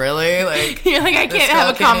 Max, really? Like, you're like, I can't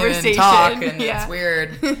have a conversation. Talk, and it's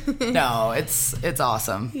weird. No, it's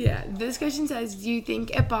awesome. Yeah. This question says, do you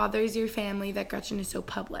think it bothers your family that Gretchen is so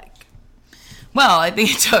public? Well, I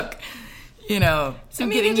think it took,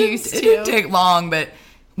 getting used to. It didn't take long, but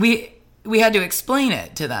we had to explain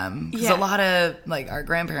it to them. Because a lot of, like, our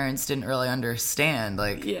grandparents didn't really understand,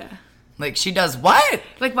 like... Yeah. Like, she does what?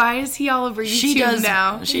 Like, why is he all over YouTube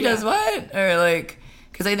now? She does what? Or, like,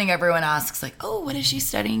 because I think everyone asks, like, oh, what is she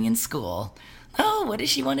studying in school? Oh, what does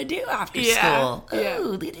she want to do after school?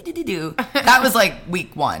 Oh, do. That was, like,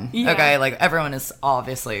 week one. Yeah. Okay? Like, everyone is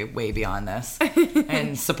obviously way beyond this.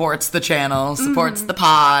 And supports the channel, supports the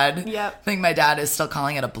pod. Yep. I think my dad is still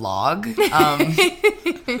calling it a blog. Because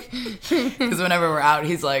whenever we're out,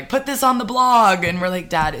 he's like, put this on the blog. And we're like,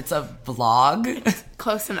 Dad, it's a vlog.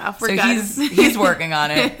 Close enough. We're good. He's working on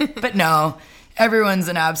it. But no, everyone's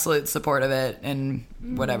in absolute support of it and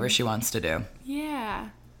whatever she wants to do. Yeah.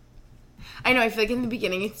 I know, I feel like in the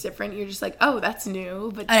beginning it's different. You're just like, oh, that's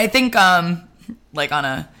new. But I think, like, on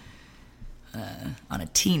a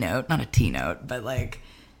T note, not a T note, but, like,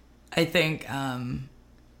 I think,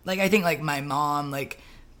 like, my mom, like,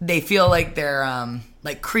 they feel like they're,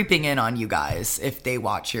 like, creeping in on you guys if they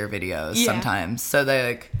watch your videos sometimes. So they,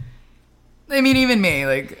 like, I mean, even me,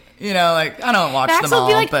 like, like, I don't watch them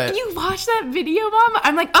all, like, but... you watch that video, Mom?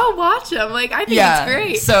 I'm like, oh, watch them. Like, I think it's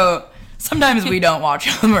great. So... Sometimes we don't watch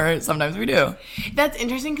them, or sometimes we do. That's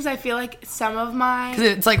interesting, because I feel like some of my...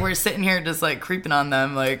 Because it's like we're sitting here just, like, creeping on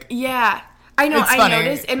them, like... Yeah. I know. It's I funny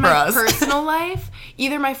notice in for my us. personal life,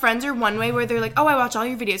 either my friends are one way where they're like, oh, I watch all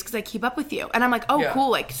your videos because I keep up with you. And I'm like, oh, Yeah.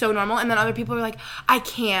 cool, like, so normal. And then other people are like, I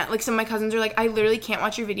can't. Like, some of my cousins are like, I literally can't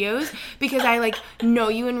watch your videos because I, like, know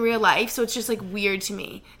you in real life. So it's just, like, weird to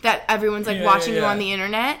me that everyone's, like, watching you on the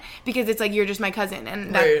internet because it's, like, you're just my cousin.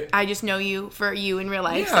 And that I just know you for you in real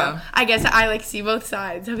life. Yeah. So I guess I, like, see both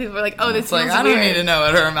sides. So people are like, oh, this It's like, feels I weird. don't need to know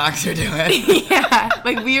what her and Max are doing. Yeah.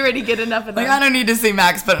 Like, we already get enough of them. Like, I don't need to see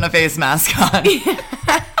Max putting a face mask on.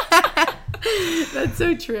 That's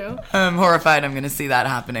so true. I'm horrified I'm going to see that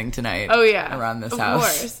happening tonight. Oh, yeah. Around this of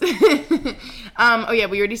house. Course. Oh, yeah,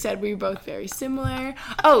 we already said we were both very similar.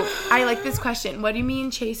 Oh, I like this question. What do you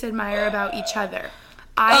mean Chase admire about each other?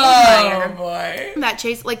 I admire boy. that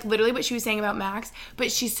Chase, like, literally what she was saying about Max,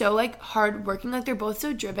 but she's so, like, hardworking. Like, they're both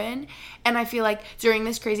so driven, and I feel like during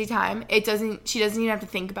this crazy time, she doesn't even have to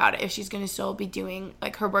think about it if she's gonna still be doing,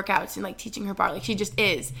 like, her workouts and, like, teaching her bar. Like, she just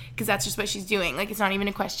is, because that's just what she's doing. Like, it's not even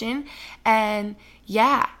a question. And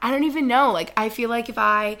yeah, I don't even know. Like, I feel like if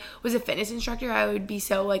I was a fitness instructor, I would be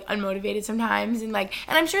so, like, unmotivated sometimes, and, like,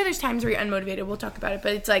 and I'm sure there's times where you're unmotivated. We'll talk about it,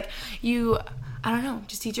 but it's like I don't know,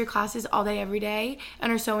 just teach your classes all day, every day,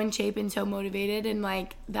 and are so in shape and so motivated, and,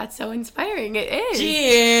 like, that's so inspiring. It is.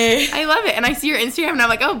 Yeah. I love it. And I see your Instagram, and I'm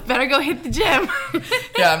like, oh, better go hit the gym.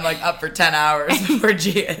 Yeah, I'm, like, up for 10 hours before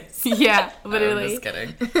G is. Yeah, literally. I'm just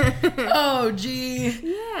kidding. Oh, G.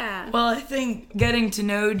 Yeah. Well, I think getting to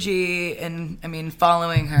know G and, I mean,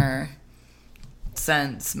 following her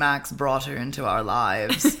since Max brought her into our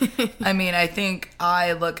lives, I mean, I think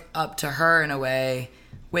I look up to her in a way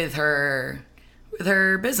with her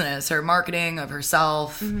business, her marketing of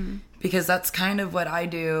herself, because that's kind of what I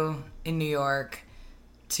do in New York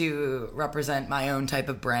to represent my own type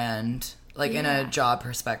of brand, like in a job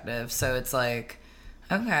perspective. So it's like,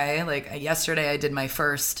 okay, like yesterday I did my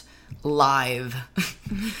first live. I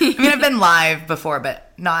mean, I've been live before,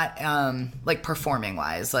 but not like performing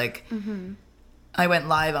wise. Like I went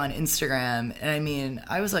live on Instagram, and I mean,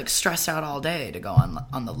 I was like stressed out all day to go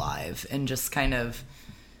on the live and just kind of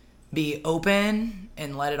be open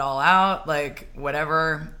and let it all out, like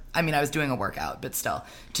whatever. I mean, I was doing a workout, but still,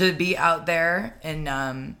 to be out there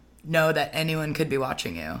and know that anyone could be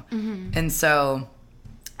watching you. And so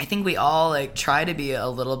I think we all like try to be a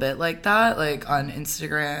little bit like that, like on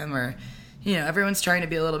Instagram, or, you know, everyone's trying to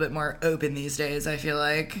be a little bit more open these days, I feel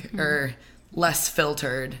like, or less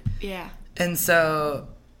filtered. Yeah. And so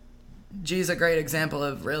G's a great example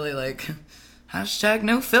of really like hashtag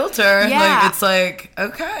no filter. Yeah. Like, it's like,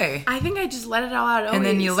 okay. I think I just let it all out always. And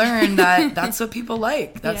then you learn that that's what people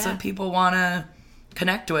like. That's Yeah. what people want to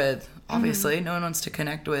connect with. Obviously, no one wants to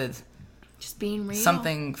connect with just being real.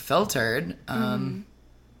 something filtered.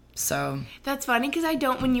 So That's funny because I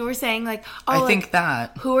don't, when you were saying like, oh, I like, think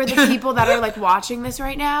that. who are the people that are like watching this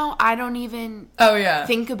right now? I don't even Oh, yeah.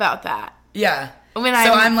 think about that. Yeah. When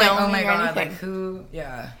so I'm like, oh filming my or God, anything. like who,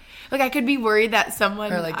 yeah. Like, I could be worried that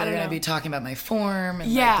someone, Or like I they're don't going know. to be talking about my form.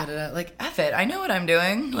 And Yeah. like, da-da-da. Like, F it. I know what I'm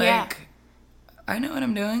doing. Like, Yeah. I know what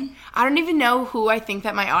I'm doing. I don't even know who I think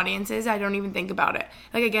that my audience is. I don't even think about it.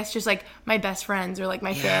 Like, I guess just like my best friends or like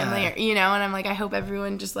my family, or, you know, and I'm like, I hope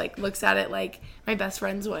everyone just like looks at it like my best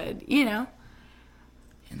friends would, you know?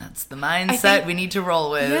 And that's the mindset we need to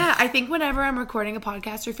roll with. Yeah, I think whenever I'm recording a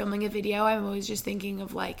podcast or filming a video, I'm always just thinking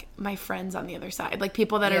of like my friends on the other side, like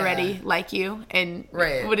people that already like you and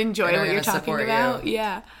would enjoy And are what you're gonna talking support about. you.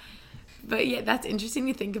 Yeah. But yeah, that's interesting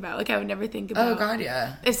to think about. Like, I would never think about. Oh God,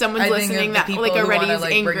 yeah. If someone's I think of listening the that people like who already wanna, is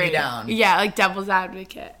like, angry. bring you down. Yeah, like devil's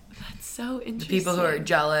advocate. That's so interesting. The people who are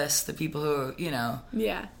jealous, the people who, you know,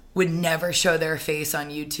 Yeah. would never show their face on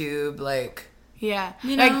YouTube, like, Yeah.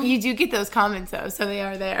 You know? Like, you do get those comments, though, so they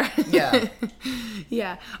are there. Yeah.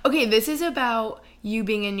 Yeah. Okay, this is about you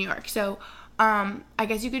being in New York. So, I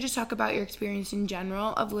guess you could just talk about your experience in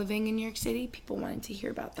general of living in New York City. People wanted to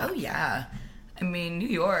hear about that. oh yeah. I mean, New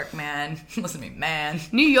York, man. Listen to me, man.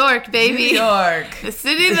 New York, baby. New York. The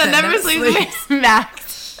city that never sleeps.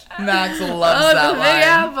 Max. Max loves Oh, that the Big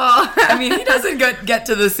Apple. I mean, he doesn't get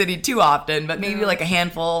to the city too often, but maybe like a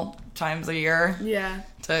handful times a year. Yeah.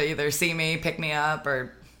 To either see me, pick me up,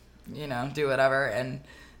 or, you know, do whatever. And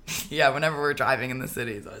yeah, whenever we're driving in the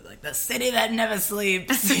city, it's always like, the city that never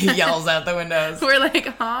sleeps. He yells out the windows. We're like,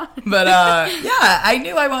 huh? But yeah, I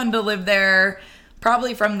knew I wanted to live there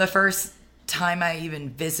probably from the first time I even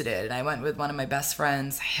visited. And I went with one of my best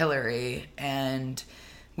friends, Hillary, and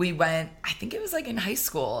we went, I think it was like in high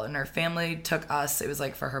school, and her family took us. It was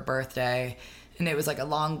like for her birthday. And it was like a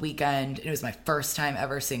long weekend. It was my first time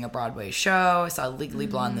ever seeing a Broadway show. I saw Legally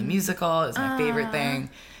Blonde the musical. It was my favorite thing.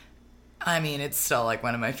 I mean, it's still like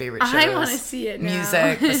one of my favorite shows. I want to see it now.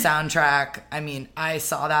 Music, the soundtrack. I mean, I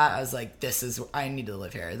saw that. I was like, I need to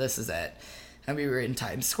live here. This is it. And we were in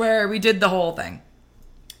Times Square. We did the whole thing.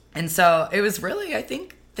 And so it was really, I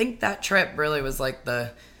think that trip really was like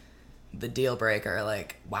the deal breaker.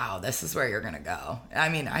 Like, wow, this is where you're going to go. I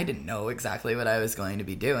mean, I didn't know exactly what I was going to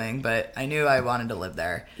be doing, but I knew I wanted to live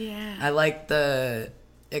there. Yeah. I liked the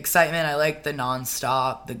excitement. I liked the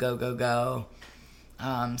nonstop, the go, go, go.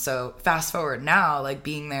 So fast forward now, like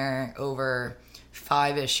being there over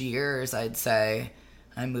 5-ish years, I'd say.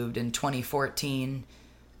 I moved in 2014.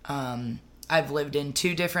 I've lived in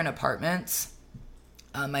 2 different apartments.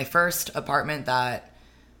 My first apartment that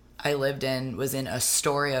I lived in was in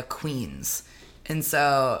Astoria, Queens. And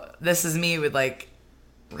so this is me with like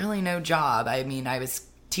really no job. I mean, I was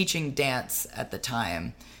teaching dance at the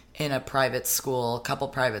time in a private school, a couple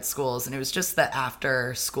private schools, and it was just the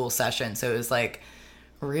after school session. So it was like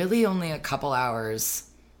really only a couple hours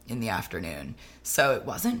in the afternoon. So it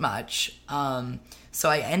wasn't much. So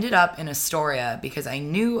I ended up in Astoria because I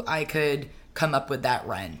knew I could come up with that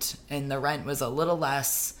rent. And the rent was a little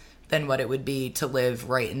less than what it would be to live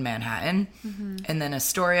right in Manhattan. Mm-hmm. And then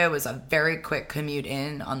Astoria was a very quick commute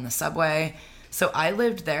in on the subway. So I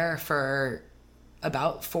lived there for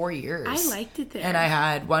about 4 years. I liked it there. And I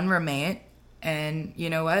had one roommate. And you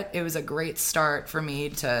know what? It was a great start for me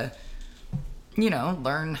to,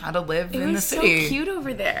 learn how to live in the city. It was so cute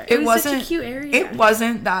over there. It was such a cute area. It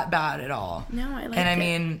wasn't that bad at all. No, I liked it. And I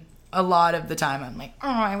mean, a lot of the time I'm like, oh,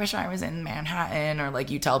 I wish I was in Manhattan. Or like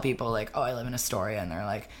you tell people like, oh, I live in Astoria. And they're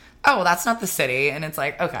like, oh, well, that's not the city. And it's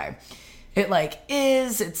like, okay. It like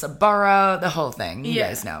is. It's a borough. The whole thing. You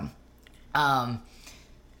guys know.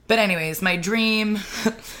 But anyways, my dream,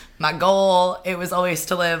 my goal, it was always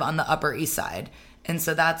to live on the Upper East Side. And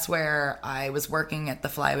so that's where I was working at the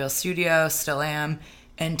Flywheel Studio, still am,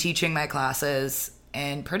 and teaching my classes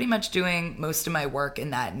and pretty much doing most of my work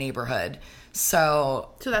in that neighborhood. So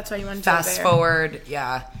that's why you wanted to fast go there. Forward,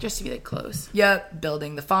 yeah. Just to be like close. Yep,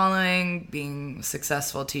 building the following, being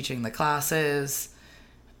successful teaching the classes.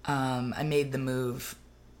 I made the move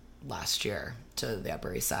last year to the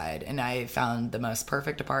Upper East Side, and I found the most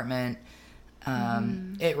perfect apartment.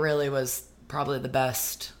 It really was probably the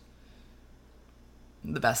best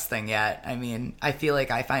thing yet. I mean, I feel like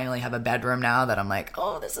I finally have a bedroom now that I'm like,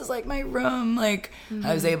 oh, this is like my room. Like,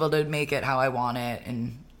 I was able to make it how I want it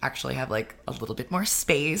and actually have like a little bit more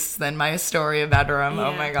space than my Astoria bedroom. Yeah.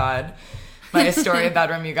 Oh my God. My Astoria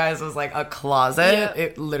bedroom, you guys, was like a closet. Yep.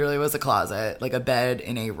 It literally was a closet, like a bed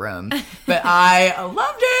in a room. But I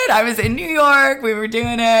loved it. I was in New York. We were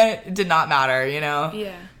doing it. It did not matter,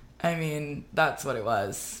 Yeah. I mean, that's what it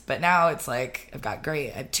was. But now it's like,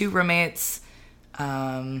 I have 2 roommates.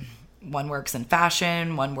 One works in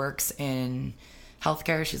fashion, one works in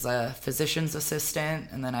healthcare. She's a physician's assistant,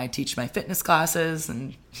 and then I teach my fitness classes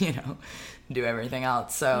and, do everything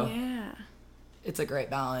else. So yeah, it's a great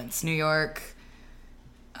balance. New York,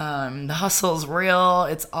 the hustle's real.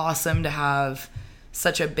 It's awesome to have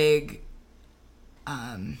such a big,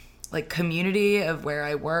 community of where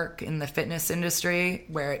I work in the fitness industry,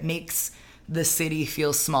 where it makes the city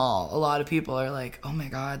feel small. A lot of people are like, oh my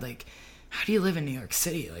God, like, how do you live in New York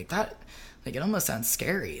City? Like that, like it almost sounds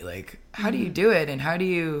scary. Like, how do you do it? And how do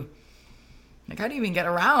you even get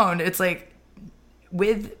around? It's like,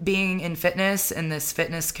 with being in fitness, in this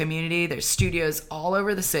fitness community, there's studios all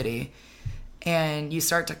over the city, and you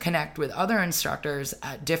start to connect with other instructors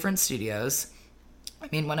at different studios. I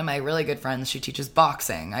mean, one of my really good friends, she teaches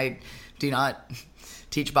boxing. I do not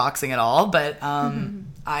teach boxing at all, but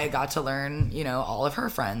I got to learn, all of her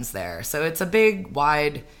friends there. So it's a big,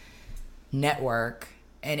 wide network,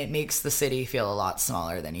 and it makes the city feel a lot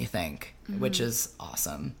smaller than you think, which is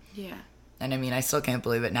awesome. Yeah. And I mean, I still can't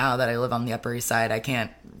believe it now that I live on the Upper East Side. I can't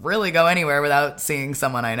really go anywhere without seeing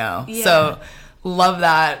someone I know. Yeah. So love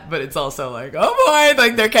that, but it's also like, oh boy,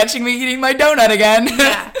 like they're catching me eating my donut again.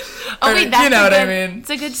 Yeah. Oh wait, that's what I mean. It's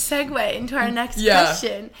a good segue into our next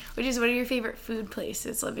question, which is, what are your favorite food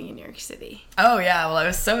places living in New York City? Oh yeah, well I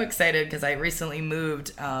was so excited because I recently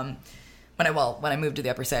moved. When I moved to the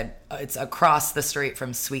Upper Side, it's across the street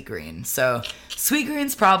from Sweetgreen. So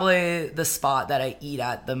Sweetgreen's probably the spot that I eat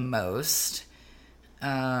at the most. Love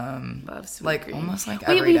Sweetgreen. Like almost like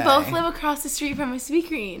every day. Wait, we both live across the street from a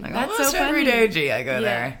Sweetgreen. Like that's almost so funny. Every day, G, I go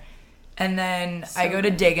there. And then I go to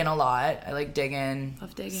Diggin' a lot. I like Diggin'.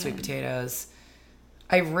 Love Diggin'. Sweet potatoes.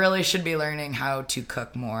 I really should be learning how to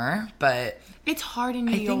cook more, but it's hard in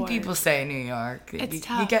New York. I think people say New York. It's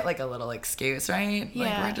tough. You get like a little excuse, right?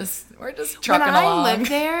 Yeah. Like we're just trucking along. When I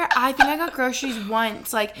lived there, I think I got groceries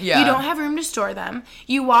once. Like, Yeah. you don't have room to store them.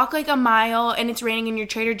 You walk like a mile and it's raining and your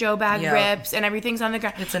Trader Joe bag Yep. rips and everything's on the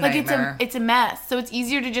ground. It's a like nightmare. it's a mess. So it's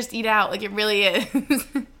easier to just eat out. Like, it really is.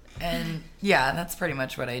 And yeah, that's pretty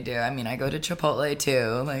much what I do. I mean, I go to Chipotle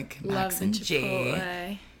too, like Max and G.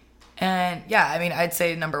 Chipotle. And yeah, I mean, I'd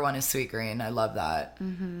say number one is Sweet Green. I love that.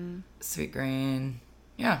 Mm-hmm. Sweet Green.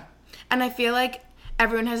 Yeah. And I feel like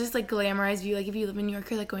everyone has this like glamorized view. Like, if you live in New York,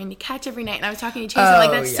 you're like going to catch every night. And I was talking to Chase, and like,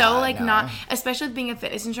 that's so like not, especially with being a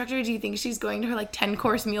fitness instructor. Do you think she's going to her like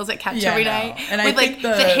 10-course meals at Catch every night? And with I think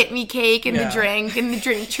like the hit me cake and the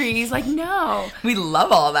drink trees? Like, no. We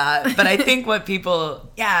love all that. But I think what people,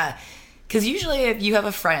 because usually if you have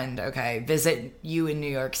a friend, visit you in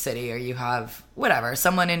New York City, or you have whatever,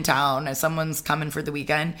 someone in town, or someone's coming for the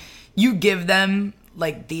weekend, you give them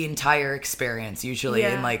like the entire experience usually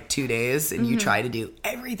in like 2 days, and you try to do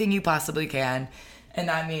everything you possibly can. And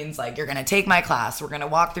that means like, you're going to take my class, we're going to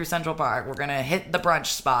walk through Central Park, we're going to hit the brunch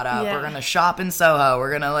spot up, we're going to shop in Soho,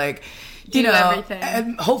 we're going to like, you know, everything.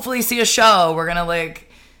 And hopefully see a show, we're going to like,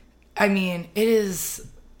 I mean, it's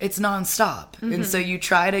nonstop. And so you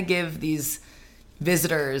try to give these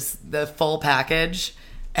visitors the full package,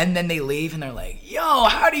 and then they leave and they're like, yo,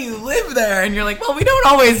 how do you live there? And you're like, well, we don't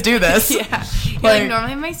always do this. Like,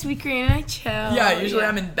 normally I'm my Sweet Green and I chill. Yeah, usually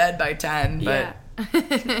I'm in bed by 10, but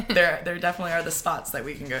Yeah. there definitely are the spots that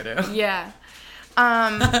we can go to. Yeah.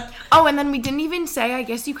 Oh, and then we didn't even say, I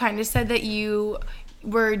guess you kind of said that you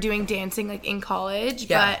were doing dancing like in college,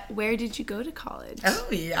 but where did you go to college? Oh,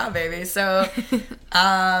 yeah, baby. So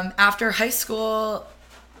after high school,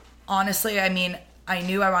 honestly, I mean, I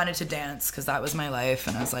knew I wanted to dance because that was my life.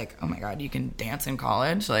 And I was like, oh my God, you can dance in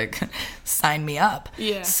college? Like, sign me up.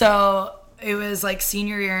 Yeah. So it was like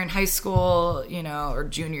senior year in high school, you know, or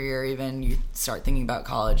junior year even, you start thinking about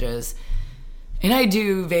colleges. And I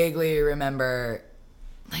do vaguely remember,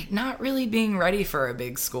 like, not really being ready for a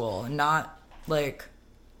big school. Not, like,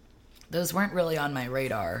 those weren't really on my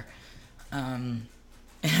radar. And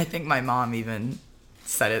I think my mom even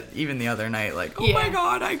said it even the other night, like, oh my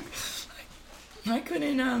God, I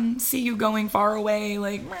couldn't see you going far away,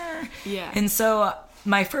 like, meh. Yeah. And so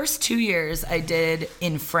my first 2 years I did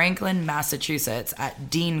in Franklin, Massachusetts at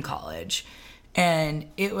Dean College. And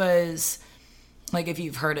it was, like, if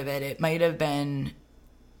you've heard of it, it might have been,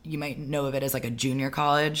 you might know of it as like a junior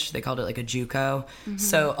college. They called it like a JUCO. Mm-hmm.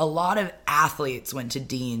 So a lot of athletes went to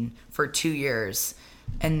Dean for 2 years,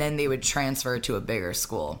 and then they would transfer to a bigger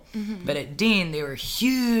school. Mm-hmm. But at Dean, they were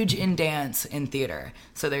huge in dance and theater.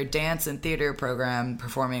 So their dance and theater program,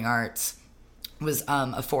 performing arts, was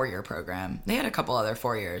a 4-year program. They had a couple other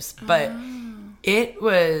 4 years. But it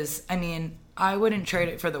was, I mean, I wouldn't trade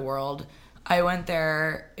it for the world. I went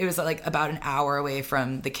there, it was like about an hour away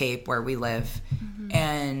from the Cape where we live. Mm-hmm.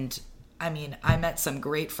 And I mean, I met some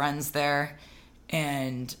great friends there.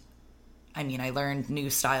 And I mean, I learned new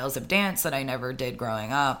styles of dance that I never did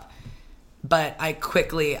growing up, but I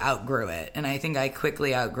quickly outgrew it. And I think I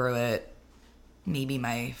quickly outgrew it maybe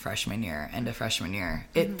my freshman year, end of freshman year.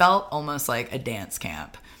 It felt almost like a dance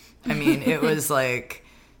camp. I mean, it was like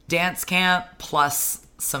dance camp plus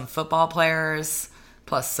some football players,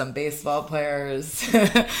 plus some baseball players,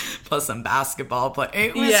 plus some basketball players.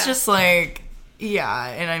 It was just like,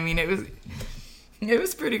 and I mean, it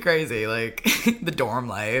was pretty crazy, like the dorm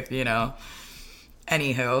life, you know.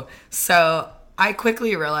 Anywho, so I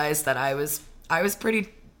quickly realized that I was pretty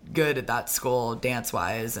good at that school,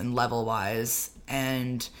 dance-wise and level-wise,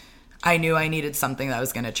 and I knew I needed something that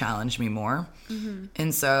was going to challenge me more. Mm-hmm.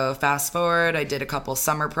 And so fast forward, I did a couple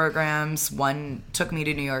summer programs. One took me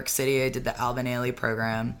to New York City. I did the Alvin Ailey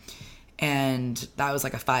program, and that was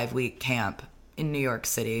like a 5-week camp in New York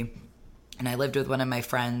City. And I lived with one of my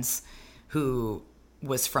friends who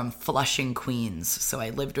was from Flushing, Queens. So I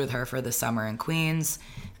lived with her for the summer in Queens,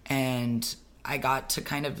 and I got to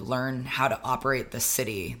kind of learn how to operate the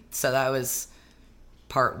city. So that was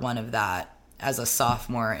part one of that as a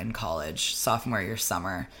sophomore in college, sophomore year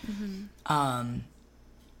summer. Mm-hmm.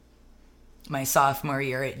 My sophomore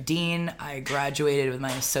year at Dean, I graduated with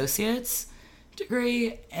my associate's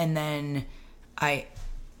degree, and then I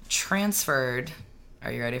transferred.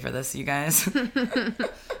 Are you ready for this, you guys?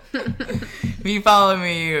 If you follow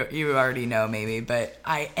me, you already know maybe, but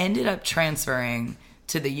I ended up transferring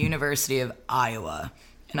to the University of Iowa,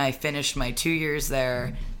 and I finished my 2 years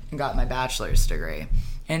there and got my bachelor's degree.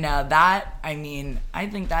 And now that, I mean, I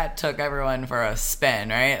think that took everyone for a spin,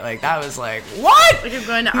 right? Like, that was like, what? Like, I'm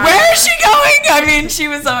going to Where is she going? I mean, she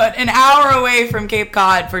was an hour away from Cape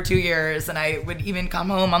Cod for 2 years, and I would even come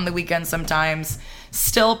home on the weekends sometimes,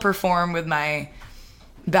 still perform with my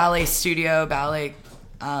ballet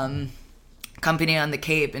company on the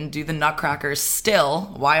Cape and do the Nutcrackers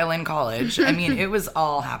still while in college. I mean, it was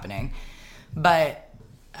all happening. But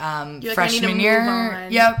freshman year,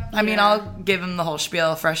 I mean, I'll give him the whole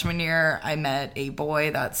spiel. Freshman year, I met a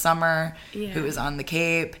boy that summer who was on the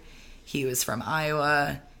Cape. He was from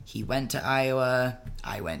Iowa. He went to Iowa.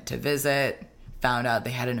 I went to visit, found out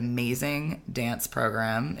they had an amazing dance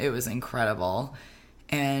program. It was incredible.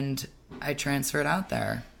 And I transferred out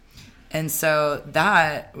there. And so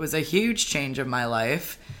that was a huge change of my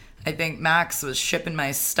life. I think Max was shipping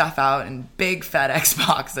my stuff out in big FedEx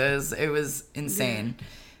boxes. It was insane. Yeah.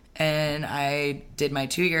 And I did my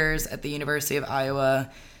 2 years at the University of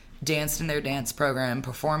Iowa, danced in their dance program,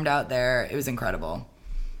 performed out there. It was incredible.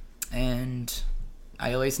 And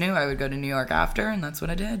I always knew I would go to New York after, and that's what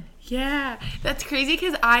I did. Yeah, that's crazy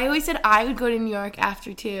because I always said I would go to New York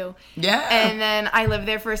after too. Yeah. And then I lived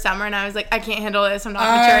there for a summer and I was like, I can't handle this. I'm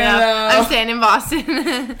not mature enough. I'm staying in Boston.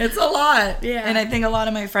 It's a lot. Yeah. And I think a lot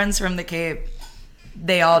of my friends from the Cape,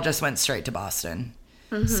 they all just went straight to Boston.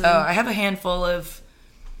 Mm-hmm. So I have a handful of,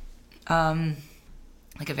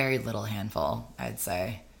 like a very little handful, I'd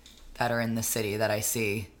say, that are in the city that I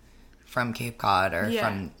see from Cape Cod or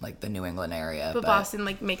from like the New England area. But Boston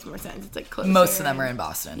like makes more sense. It's like closer. Most of them are in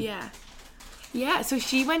Boston. Yeah. Yeah, so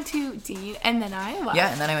she went to Dean and then Iowa.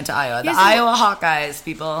 Yeah, and then I went to Iowa. The Iowa Hawkeyes,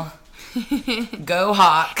 people. Go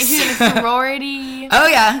Hawks. She's in a sorority. Oh,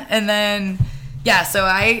 yeah. And then, so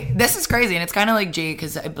this is crazy. And it's kind of like G,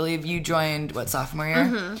 because I believe you joined, sophomore year?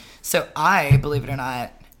 Mm-hmm. So I, believe it or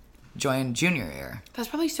not, joined junior year. That's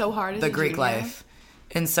probably so hard as a Greek junior. life.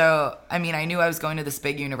 And so, I mean, I knew I was going to this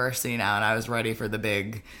big university now, and I was ready for the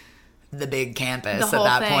big campus at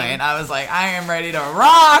that point. I was like, I am ready to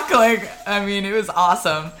rock. Like, I mean, it was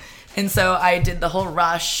awesome. And so I did the whole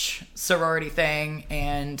Rush sorority thing,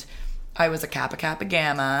 and I was a Kappa Kappa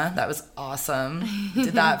Gamma. That was awesome.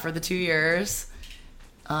 Did that for the 2 years,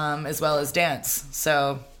 as well as dance.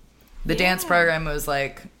 So the dance program was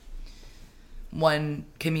like one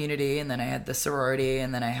community, and then I had the sorority,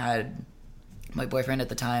 and then I had my boyfriend at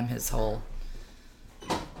the time, his whole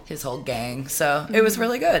gang. So it was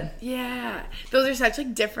really good. Yeah. Those are such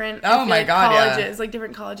like different colleges, like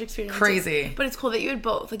different college experiences. Crazy. But it's cool that you had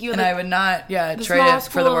both. Like you had I would not trade it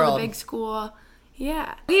for the world. The big school.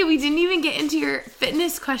 Yeah. Okay, we didn't even get into your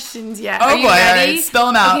fitness questions yet. Oh are you boy, ready? all right, spill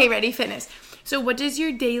them out. Okay, ready, fitness. So what does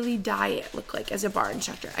your daily diet look like as a bar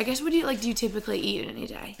instructor? I guess what do you typically eat in a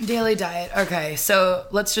day? Daily diet. Okay, so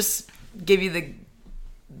let's just give you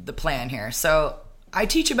the plan here. So I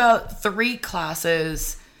teach about 3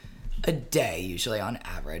 classes a day, usually on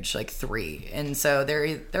average, like 3. And so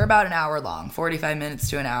they're about an hour long, 45 minutes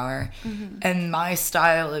to an hour. Mm-hmm. And my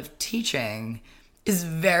style of teaching is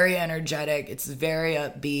very energetic. It's very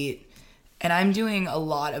upbeat. And I'm doing a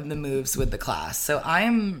lot of the moves with the class. So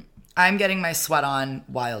I'm getting my sweat on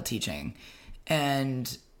while teaching.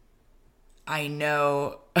 And I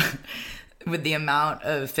know with the amount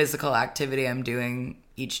of physical activity I'm doing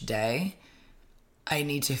each day, I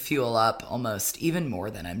need to fuel up almost even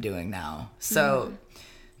more than I'm doing now. So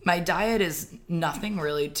my diet is nothing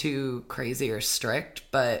really too crazy or strict,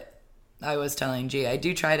 but I was telling G, I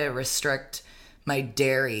do try to restrict my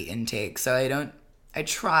dairy intake. So I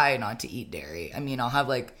try not to eat dairy. I mean, I'll have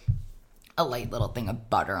like a light little thing of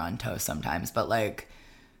butter on toast sometimes, but like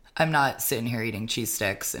I'm not sitting here eating cheese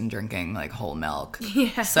sticks and drinking like whole milk.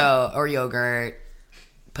 Yeah. So, or yogurt,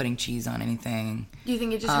 putting cheese on anything. Do you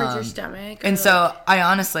think it just hurts your stomach? And so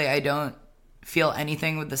I don't feel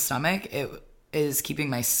anything with the stomach. It is keeping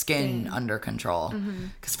my skin under control.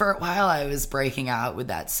 Because for a while I was breaking out with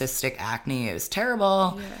that cystic acne. It was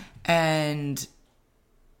terrible. Yeah. And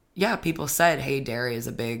people said, hey, dairy is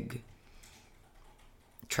a big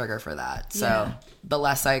trigger for that. So the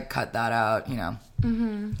less I cut that out,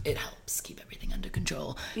 it helps keep everything under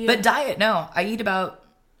control. Yeah. But diet, no. I eat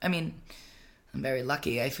I'm very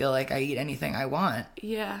lucky. I feel like I eat anything I want.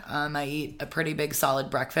 Yeah. I eat a pretty big solid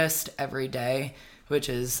breakfast every day, which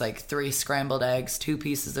is like 3 scrambled eggs, 2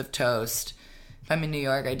 pieces of toast. If I'm in New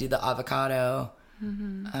York, I do the avocado.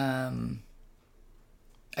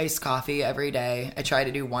 Iced coffee every day. I try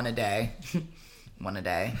to do 1 a day. 1 a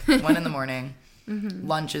day. 1 in the morning.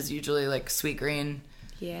 Lunch is usually like sweet green.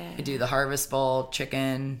 Yeah. I do the Harvest Bowl,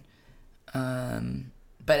 chicken.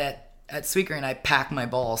 But at Sweet Green, I pack my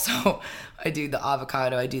bowl. So I do the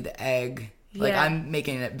avocado, I do the egg, Like, Yeah. I'm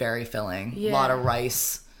making it very filling. Yeah. A lot of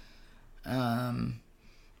rice.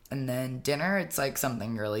 And then dinner, it's like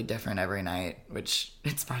something really different every night, which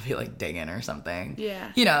it's probably like Diggin' or something.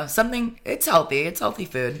 Yeah. You know, something, it's healthy. It's healthy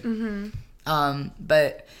food. Mm-hmm.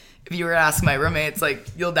 But if you were to ask my roommates, like,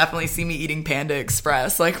 you'll definitely see me eating Panda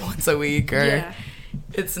Express like once a week, or Yeah.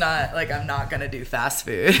 it's not like I'm not going to do fast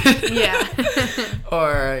food. Yeah.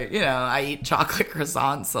 Or, you know, I eat chocolate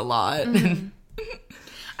croissants a lot. Mm-hmm.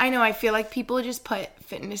 I know, I feel like people just put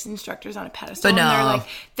fitness instructors on a pedestal. But no. And they're like,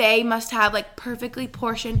 they must have like perfectly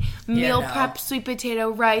portioned meal no. prep, sweet potato,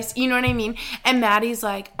 rice. You know what I mean? And Maddie's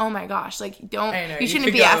like, oh my gosh, like, don't, I know, you you shouldn't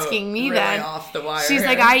could be go asking me really then. off the wire. She's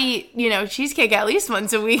like, I eat, you know, cheesecake at least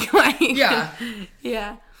once a week. Like, Yeah.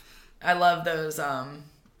 Yeah. I love those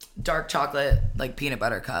dark chocolate, like, peanut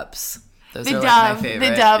butter cups. Those The are Dove, like my favorite.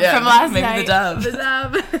 the Dove Yeah, from last maybe night. the Dove. The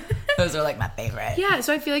Dove. Those are like my favorite. Yeah,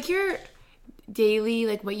 so I feel like your daily,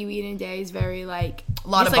 like what you eat in a day is very like A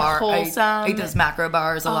lot just, of like, bar. wholesome. I eat those macro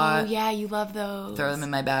bars a Oh lot. yeah, you love those. Throw them in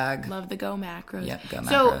my bag. Love the Go macros. Yep, Go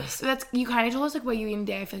So macros. that's, you kind of told us like what you eat in a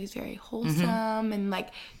day. I feel like it's very wholesome and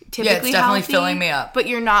like typically Yeah, it's definitely healthy, filling me up. But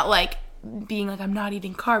you're not like being like, I'm not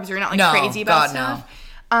eating carbs. You're not like No, crazy about God, no.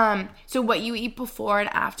 stuff. So what you eat before and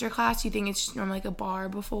after class, you think it's just normally like a bar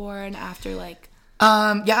before and after like?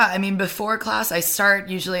 Yeah, I mean, before class, I start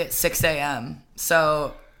usually at 6 a.m.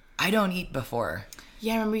 So I don't eat before.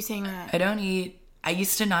 Yeah, I remember you saying that. I don't eat. I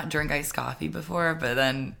used to not drink iced coffee before, but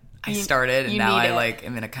then I started, and you now need I it. like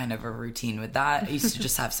am in a kind of a routine with that. I used to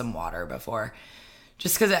just have some water before,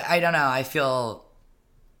 just because I don't know. I feel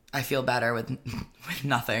better with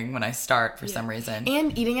nothing when I start for some reason.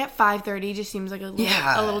 And eating at 5:30 just seems like a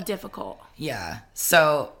little difficult. Yeah.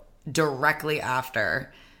 So directly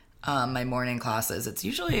after my morning classes, it's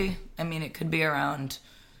usually, I mean, it could be around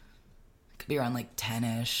like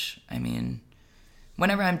 10ish. I mean,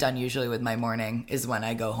 whenever I'm done usually with my morning is when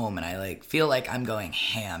I go home and I like feel like I'm going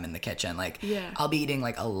ham in the kitchen. Like, Yeah. I'll be eating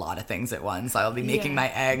like a lot of things at once. I'll be making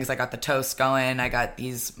my eggs. I got the toast going. I got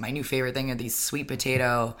my new favorite thing are these sweet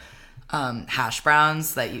potato hash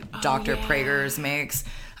browns that Dr. Prager's makes.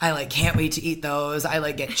 I like can't wait to eat those. I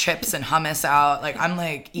like get chips and hummus out. Like, I'm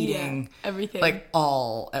like eating everything. like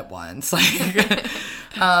all at once. Like,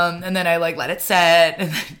 and then I like let it set.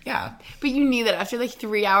 And then, yeah. But you need that after like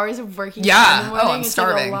 3 hours of working. Yeah. In the morning, Oh, I'm it's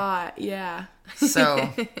starving. Like a lot. Yeah. So,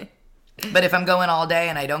 but if I'm going all day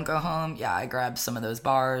and I don't go home, yeah, I grab some of those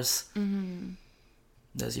bars. Mm-hmm.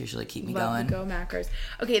 Those usually keep me Love going. the Go macros.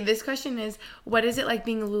 Okay, this question is, what is it like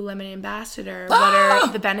being a Lululemon ambassador? What are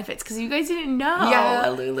the benefits? Because you guys didn't know. Yeah,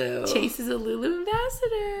 Lulu. Chase is a Lulu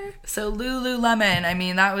ambassador. So Lululemon, I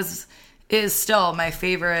mean, is still my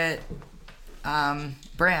favorite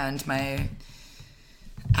brand, my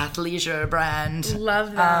athleisure brand.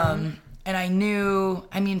 Love them. And I knew,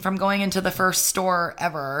 I mean, from going into the first store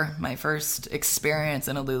ever, my first experience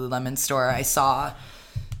in a Lululemon store, I saw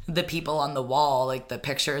the people on the wall, like the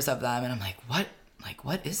pictures of them, and I'm like,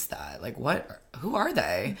 what is that? Like, who are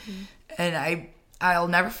they? Mm-hmm. And I'll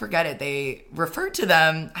never forget it. They referred to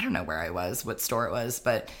them, I don't know where I was, what store it was,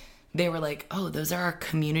 but they were like, oh, those are our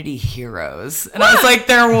community heroes. And I was like,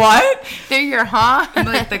 they're what? They're your, huh? I'm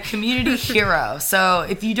like, the community hero. So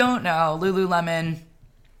if you don't know, Lululemon,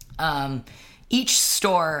 each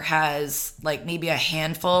store has like maybe a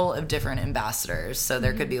handful of different ambassadors. So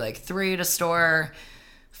there could be like 3 at a store,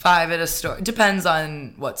 5 at a store. It depends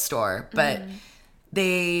on what store. But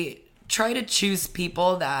they try to choose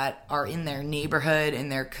people that are in their neighborhood, in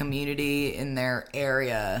their community, in their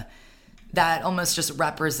area, that almost just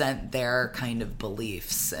represent their kind of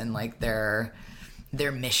beliefs and like their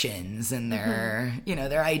missions and their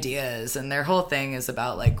their ideas, and their whole thing is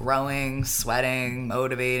about like growing, sweating,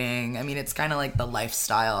 motivating. I mean, it's kind of like the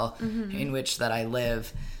lifestyle in which that I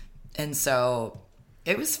live. And so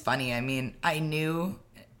it was funny. I mean, I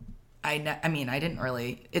didn't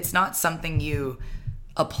really, it's not something you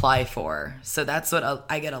apply for. So that's what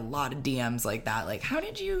I get a lot of DMs like that. Like, how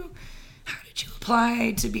did you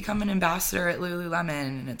apply to become an ambassador at Lululemon?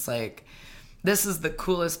 And it's like, this is the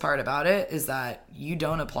coolest part about it, is that you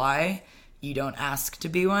don't apply, you don't ask to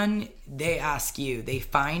be one. They ask you, they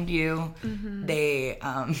find you. Mm-hmm. They,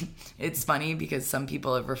 it's funny because some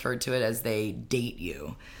people have referred to it as they date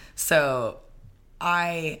you. So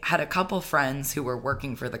I had a couple friends who were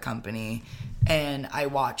working for the company, and I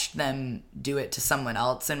watched them do it to someone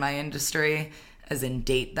else in my industry, as in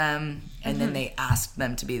date them, and then they asked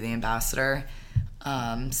them to be the ambassador.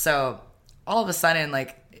 So all of a sudden,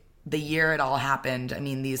 like, the year it all happened, I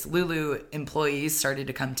mean, these Lulu employees started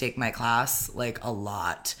to come take my class, like, a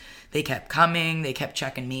lot. They kept coming. They kept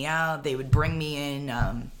checking me out. They would bring me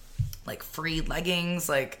in, like, free leggings,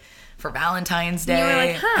 like, for Valentine's Day. You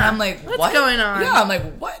were like, huh, and I'm like, what's going on? Yeah, I'm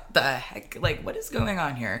like, what the heck? Like, what is going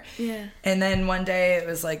on here? Yeah. And then one day, it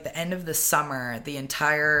was like the end of the summer, the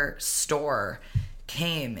entire store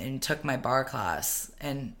came and took my bar class.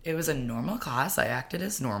 And it was a normal class. I acted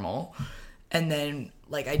as normal. And then,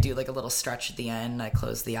 like, I do, like, a little stretch at the end. I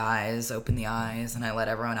close the eyes, open the eyes, and I let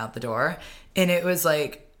everyone out the door. And it was,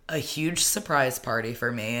 like, a huge surprise party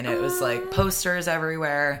for me. And it was, like, posters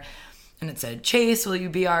everywhere. And it said, Chase, will you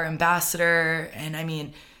be our ambassador? And, I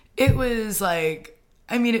mean, it was, like...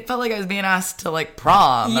 I mean, it felt like I was being asked to, like,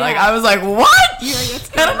 prom. Yeah. Like, I was like, what? You're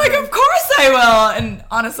like, and I'm like, of course I will. And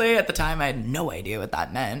honestly, at the time, I had no idea what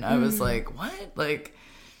that meant. I was like, what? Like,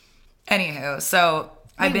 anywho, so...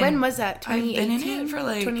 Wait, when was that? I've 2018? been in it for,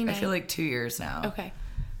 like, 29? I feel like 2 years now. Okay.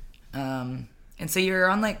 And so you're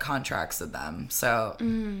on, like, contracts with them. So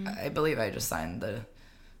I believe I just signed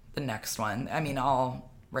the next one. I mean,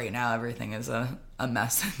 right now, everything is a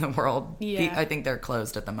mess in the world. Yeah. I think they're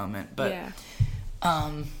closed at the moment. But yeah.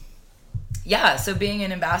 Yeah, so being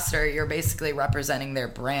an ambassador, you're basically representing their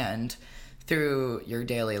brand through your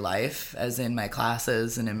daily life, as in my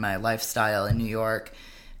classes and in my lifestyle in New York.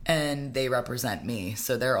 And they represent me.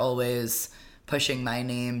 So they're always pushing my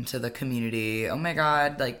name to the community. Oh my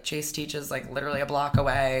God, like Chase teaches like literally a block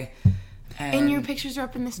away. And your pictures are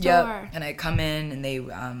up in the store. Yep. And I come in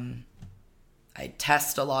and I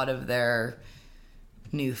test a lot of their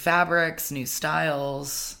new fabrics, new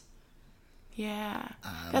styles. Yeah.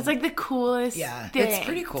 That's like the coolest thing. It's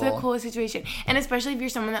pretty cool. It's the coolest situation. And especially if you're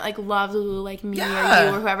someone that like loves Lulu like me or Yeah.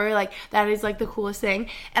 you or whoever, like that is like the coolest thing.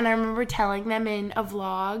 And I remember telling them in a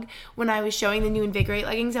vlog when I was showing the new Invigorate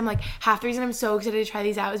leggings, I'm like, half the reason I'm so excited to try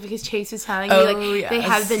these out is because Chase was telling me like they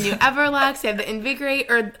have the new Everlux, they have the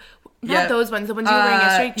Invigorate, or not those ones, the ones you were wearing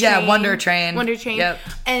yesterday. Yeah, Wonder Train. Wonder Train. Yep.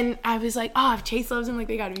 And I was like, oh, if Chase loves them, like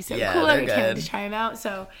they gotta be so Yeah, cool. they're I can't wait good. to try them out.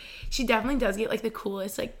 So she definitely does get like the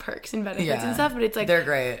coolest like perks and benefits Yeah. and stuff, but it's like They're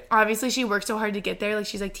great. obviously she worked so hard to get there. Like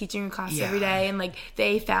she's like teaching her classes Yeah. every day, and like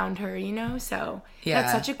they found her, you know. So Yeah.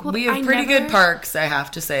 that's such a cool. We have pretty good perks, I have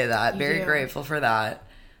to say that. Very do. grateful for that.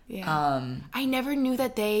 Yeah. I never knew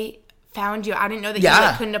that they found you. I didn't know that you Yeah.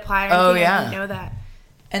 like, couldn't apply or anything. Oh, I yeah. didn't know that.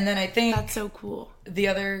 And then I think That's so cool. the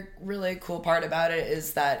other really cool part about it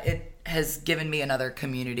is that it has given me another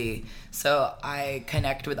community. So I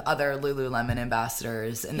connect with other Lululemon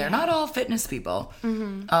ambassadors, and they're not all fitness people.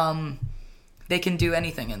 Mm-hmm. They can do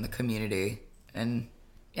anything in the community. And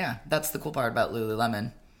yeah, that's the cool part about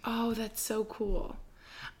Lululemon. Oh, that's so cool.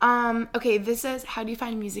 Okay, this says, how do you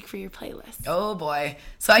find music for your playlist? Oh boy.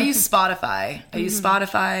 So I use Spotify. I use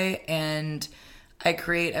Spotify, and I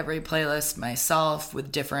create every playlist myself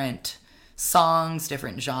with different songs,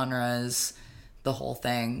 different genres, the whole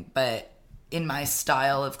thing. But in my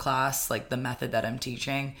style of class, like the method that I'm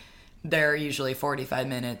teaching, they're usually 45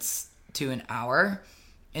 minutes to an hour.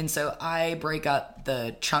 And so I break up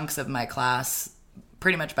the chunks of my class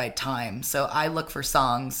pretty much by time. So I look for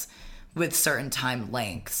songs with certain time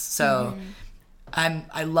lengths. So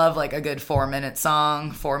I love like a good 4-minute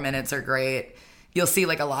song. 4 minutes are great. You'll see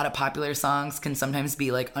like a lot of popular songs can sometimes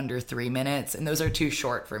be like under 3 minutes, and those are too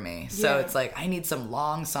short for me. So it's like I need some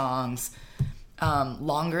long songs.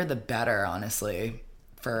 Longer the better, honestly,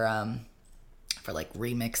 for like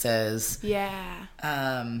remixes. Yeah.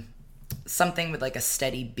 Something with like a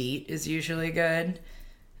steady beat is usually good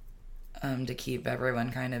to keep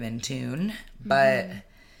everyone kind of in tune. But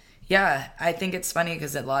yeah, I think it's funny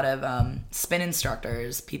because a lot of spin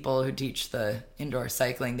instructors, people who teach the indoor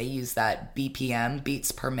cycling, they use that BPM,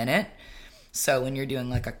 beats per minute. So when you're doing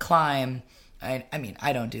like a climb, I mean,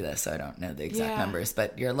 I don't do this, so I don't know the exact numbers,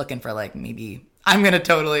 but you're looking for like maybe,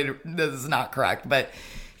 this is not correct, but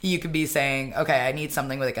you could be saying, okay, I need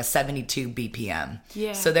something with like a 72 BPM.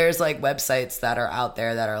 Yeah. So there's like websites that are out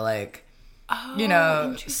there that are like,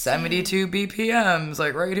 72 BPMs,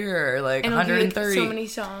 like right here, like And it'll be, 130. like, so many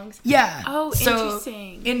songs. Yeah. Oh, so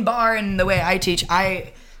interesting. In bar and the way I teach,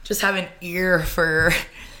 I just have an ear for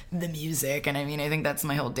the music. And I mean, I think that's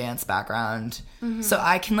my whole dance background. So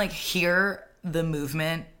I can like hear the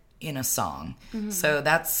movement in a song. So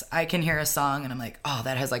I can hear a song and I'm like, oh,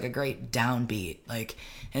 that has like a great downbeat. Like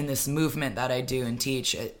in this movement that I do and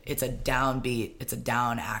teach, it's a downbeat, it's a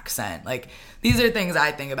down accent. Like these are things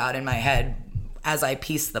I think about in my head as I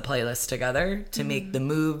piece the playlist together to make the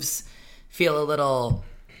moves feel a little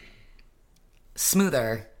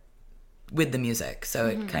smoother with the music. So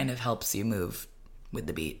it kind of helps you move with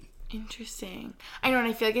the beat. Interesting. I know, and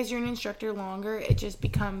I feel like as you're an instructor longer, it just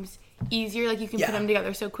becomes easier. Like you can put them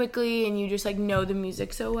together so quickly, and you just like know the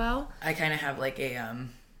music so well. I kind of have like a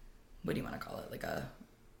what do you want to call it? Like a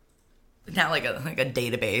now like a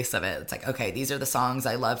database of it. It's like, okay, these are the songs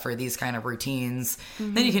I love for these kind of routines.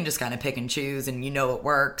 Then you can just kind of pick and choose, and you know what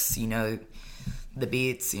works. You know the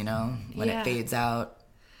beats. You know when it fades out.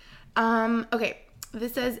 Okay.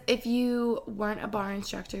 This says, if you weren't a bar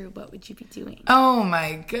instructor, what would you be doing? Oh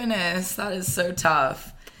my goodness, that is so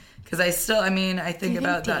tough. Because I think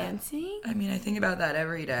about that. Dancing? I think about that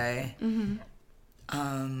every day.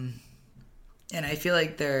 And I feel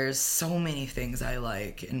like there's so many things I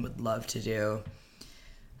like and would love to do.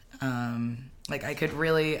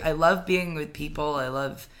 I love being with people. I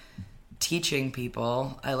love teaching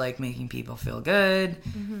people. I like making people feel good.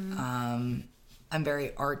 I'm very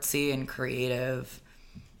artsy and creative.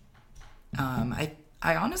 I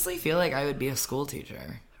honestly feel like I would be a school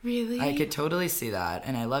teacher. Really? I could totally see that.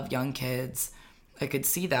 And I love young kids. I could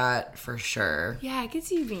see that for sure. Yeah, I could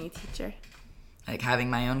see you being a teacher. Like having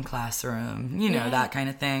my own classroom, you know, that kind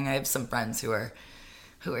of thing. I have some friends who are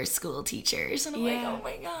school teachers, and I'm like, oh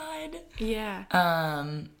my God. Yeah.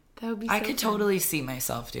 That would be so I could fun. totally see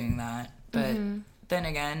myself doing that. But then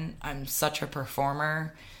again, I'm such a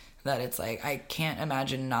performer that it's like I can't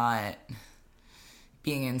imagine not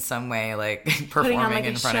being in some way like performing on, like,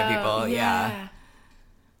 in a front of show. people. Yeah.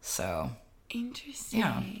 So Interesting.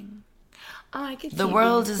 Yeah. Oh, I could see the you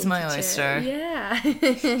world being a is school my teacher. oyster. Yeah.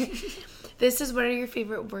 This is what are your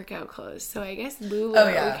favorite workout clothes? So I guess Lulu. Oh,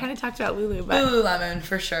 yeah. We kind of talked about Lulu, but Lululemon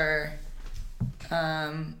for sure.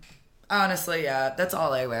 Honestly, yeah, that's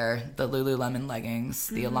all I wear. The Lululemon leggings,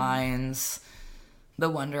 the Aligns, the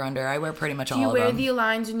Wonder Under. I wear pretty much all do you of wear them. the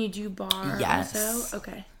Aligns when you do bar? Yes. Also?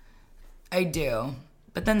 Okay. I do.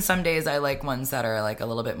 But then some days I like ones that are like a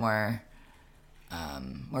little bit more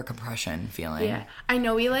compression feeling. Yeah, I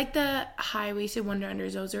know we like the high-waisted Wonder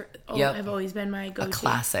Unders. Those are have always been my go-to. A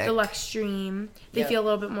classic. The Luxtreme. They feel a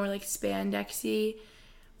little bit more like spandexy.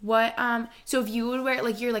 What so if you would wear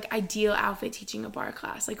like your like ideal outfit teaching a bar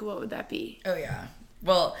class, like what would that be? Oh yeah.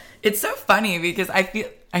 Well, it's so funny because I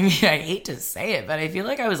hate to say it, but I feel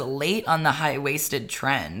like I was late on the high-waisted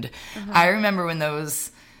trend. I remember when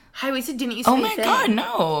those High-waisted didn't used to be a thing. God,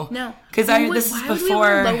 no. No. Because this is why would we before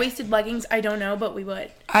wear low-waisted leggings? I don't know, but we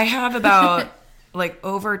would. I have about like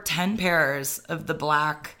over 10 pairs of the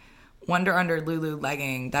black Wonder Under Lulu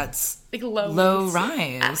legging that's Like low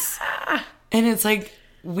rise. And it's like,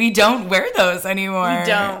 we don't wear those anymore. We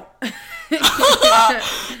don't. And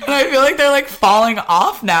I feel like they're like falling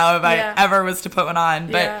off now if I ever was to put one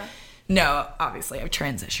on. But no, obviously I've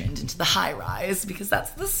transitioned into the high rise because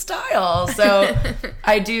that's the style. So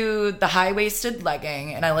I do the high-waisted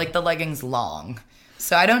legging, and I like the leggings long.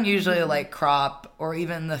 So I don't usually like crop or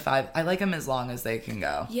even the 5. I like them as long as they can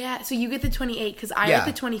go. Yeah, so you get the 28 because I like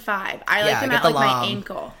the 25. I like Yeah, them I at get like the my long.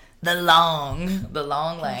 ankle. The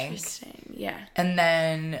long length. Interesting, yeah. And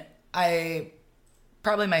then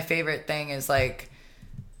probably my favorite thing is like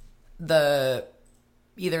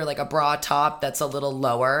either like a bra top that's a little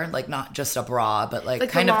lower, like not just a bra, but like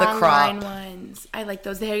kind of the long crop. line ones. I like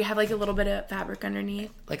those. They have like a little bit of fabric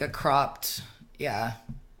underneath. Like a cropped,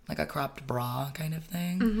 like a cropped bra kind of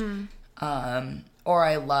thing. Or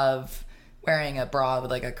I love wearing a bra with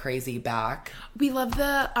like a crazy back. We love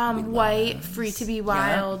the white Free to Be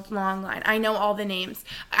Wild long line. I know all the names.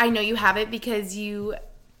 I know you have it because you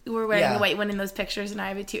were wearing the white one in those pictures, and I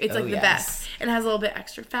have it too. It's like the best. It has a little bit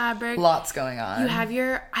extra fabric. Lots going on. You have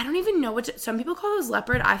I don't even know some people call those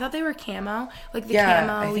leopard. I thought they were camo. Like the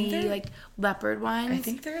camo-y, like leopard ones. I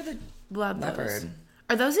think they're the Love leopard. those.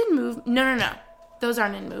 Are those in move? No. Those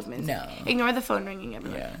aren't in movements. No. Ignore the phone ringing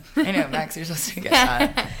everywhere. Yeah. I know, Max, you're supposed to get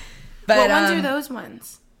that. But, what ones are those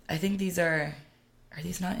ones? I think these are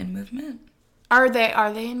these not in movement? Are they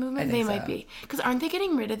in movement? I think They might so. be. Because aren't they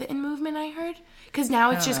getting rid of the in movement, I heard? Because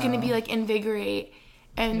now it's just going to be like Invigorate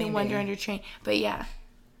and the Wonder Under Train. But yeah,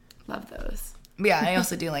 love those. Yeah, I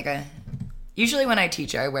also do like usually when I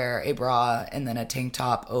teach, I wear a bra and then a tank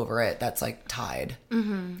top over it that's like tied.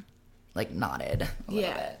 Like knotted a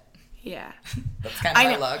little bit. Yeah. That's kind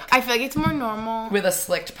of my look. I feel like it's more normal. With a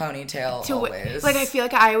slicked ponytail always. Like, I feel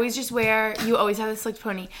like I always just wear, you always have the slicked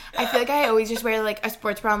pony. I feel like I always just wear, like, a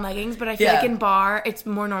sports bra and leggings, but I feel like in bar, it's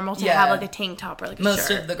more normal to have, like, a tank top or, like, a Most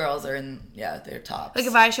shirt. of the girls are in, their tops. Like,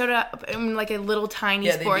 if I showed up in, like, a little tiny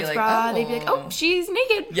sports bra, they'd be like, oh, she's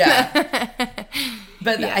naked. Yeah.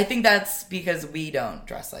 But I think that's because we don't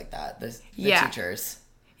dress like that, the teachers.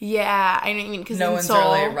 Yeah, I know what you mean, because no in one's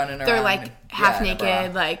Seoul, really running around. they're, like, half naked, in a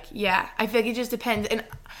bra. like, I feel like it just depends, and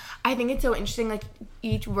I think it's so interesting, like,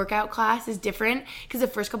 each workout class is different, because the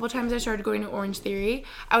first couple of times I started going to Orange Theory,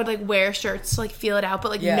 I would, like, wear shirts to, like, feel it out, but,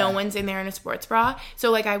 like, no one's in there in a sports bra, so,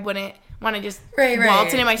 like, I wouldn't want to just right.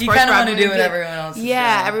 waltz into my sports bra. You kind of want to do and what be everyone else is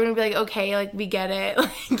Yeah, doing. everyone would be like, okay, like, we get it.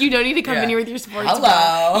 Like, you don't need to come in here with your sports Hello.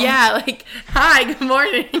 bra. Yeah, like, hi, good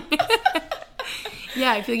morning.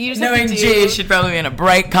 Yeah, I feel like you just Knowing have to G should probably be in a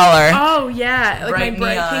bright color. Oh, yeah. Like, Bright my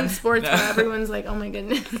bright neon. pink sports No. bra. Everyone's like, oh, my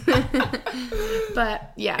goodness.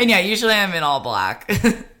 But, yeah. And yeah, usually I'm in all black.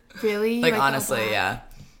 Really? You like all honestly, black? yeah.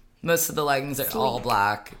 Most of the leggings are all Sleek.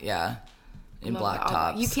 black. Yeah. In Love black the all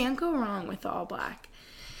tops. You can't go wrong with the all black.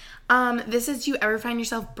 This is, do you ever find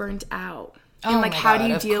yourself burnt out? And, Oh like, my how God, do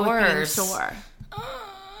you of deal with being course. sore?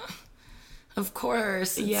 Of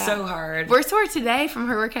course. It's Yeah. so hard. We're sore today from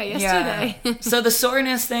her workout yesterday. Yeah. So the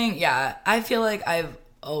soreness thing, yeah, I feel like I've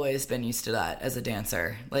always been used to that as a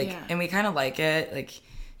dancer. Like, Yeah. and we kind of like it. Like,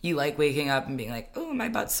 you like waking up and being like, oh, my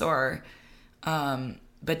butt's sore.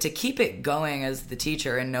 But to keep it going as the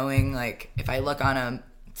teacher and knowing, like, if I look on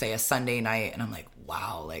a Sunday night and I'm like,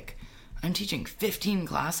 wow, like, I'm teaching 15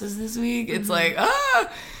 classes this week. It's like,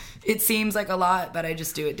 it seems like a lot, but I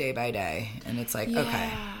just do it day by day. And it's like,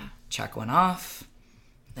 okay, check one off.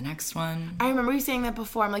 The next one. I remember you saying that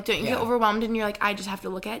before. I'm like, don't you get overwhelmed? And you're like, I just have to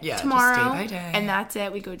look at just tomorrow. day by day. And that's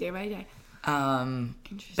it. We go day by day.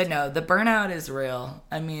 But no, the burnout is real.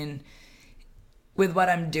 I mean, with what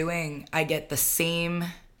I'm doing, I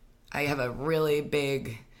have a really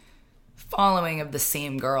big following of the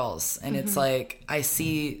same girls. And it's like, I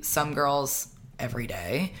see some girls every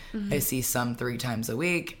day. I see some 3 times a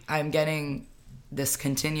week. I'm getting this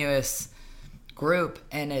continuous group,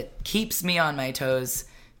 and it keeps me on my toes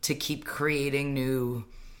to keep creating new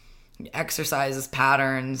exercises,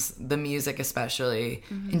 patterns, the music especially,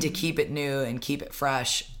 and to keep it new and keep it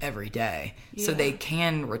fresh every day. So they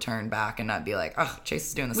can return back and not be like, oh, Chase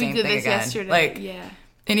is doing the same thing again. Yesterday. Like, yeah.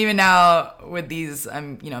 and even now with these,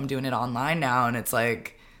 I'm doing it online now, and it's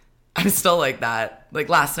like, I'm still like that. Like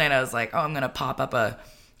last night I was like, oh, I'm going to pop up a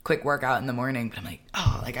quick workout in the morning. But I'm like,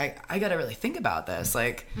 oh, like I got to really think about this.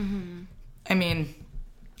 Like, I mean,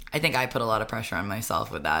 I think I put a lot of pressure on myself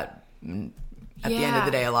with that. At the end of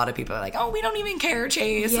the day, a lot of people are like, oh, we don't even care,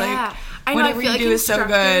 Chase. Yeah. Like, I know, whatever I feel you like do is so good.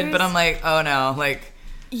 instructors- But I'm like, oh no, like,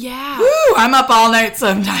 Yeah. woo, I'm up all night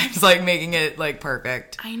sometimes, like making it like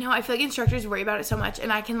perfect. I know. I feel like instructors worry about it so much,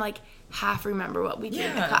 and I can like half remember what we did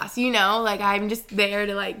in the Yeah. class. Like I'm just there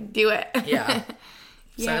to like do it. Yeah.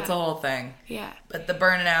 So Yeah. it's a whole thing. Yeah. But the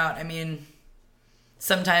burnout, I mean,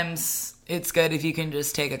 sometimes it's good if you can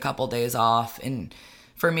just take a couple days off. And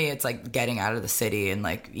for me, it's like getting out of the city. And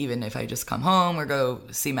like, even if I just come home or go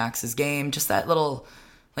see Max's game, just that little,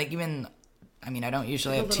 like even, I mean, I don't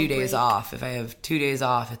usually have 2 days break. off. If I have 2 days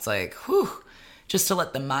off, it's like, whew, just to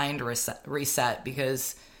let the mind reset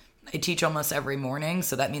because I teach almost every morning.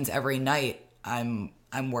 So that means every night I'm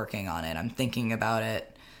working on it. I'm thinking about it.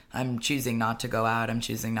 I'm choosing not to go out. I'm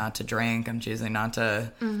choosing not to drink. I'm choosing not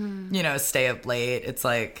to, stay up late. It's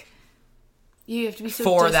like You have to be so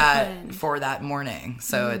for disciplined. that morning.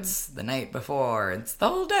 So it's the night before. It's the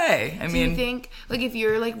whole day. I Do mean, you think, like, if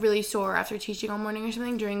you're, like, really sore after teaching all morning or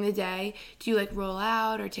something during the day, do you, like, roll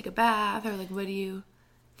out or take a bath? Or, like, what do you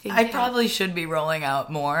think? I probably should be rolling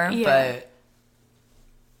out more, Yeah. but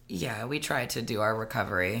yeah, we try to do our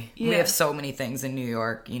recovery. We Yeah. have so many things in New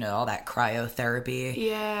York, all that cryotherapy.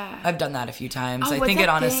 Yeah. I've done that a few times. Oh, I what's think it that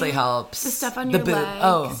honestly thing? helps. The stuff on your legs.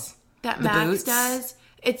 Oh, that the Max boots? does.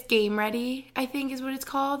 It's Game Ready, I think is what it's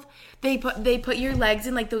called. They put your legs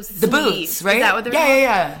in like those the sleeves. boots, right? Is that what they're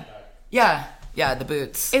yeah, called? yeah, the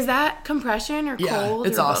boots. Is that compression or Yeah, cold?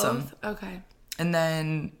 it's or awesome. Both? Okay. And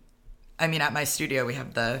then, I mean, at my studio we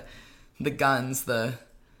have the guns, the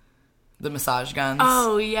massage guns.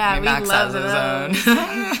 Oh yeah, we Max love has his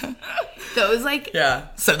those. own. Those like Yeah,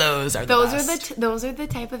 so those are the best. those are the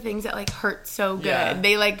type of things that like hurt so good. Yeah.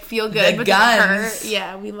 They like feel good, The but guns. they hurt.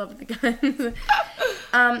 Yeah, we love the guns.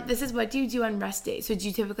 This is what do you do on rest days? So do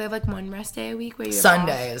you typically have like one rest day a week where you have off?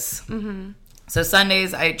 Sundays. Mm-hmm. So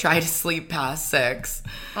Sundays I try to sleep past 6.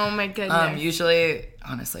 Oh my goodness. Usually,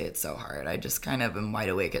 honestly, it's so hard. I just kind of am wide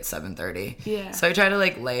awake at 7:30. Yeah. So I try to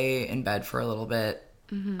like lay in bed for a little bit.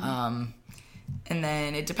 Mm-hmm. And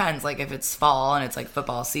then it depends. Like if it's fall and it's like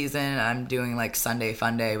football season, I'm doing like Sunday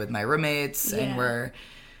fun day with my roommates, and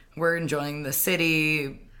we're enjoying the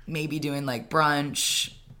city. Maybe doing like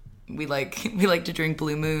brunch. We like to drink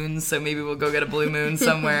Blue Moons, so maybe we'll go get a Blue Moon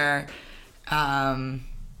somewhere.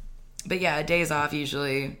 But yeah, days off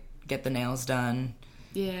usually get the nails done,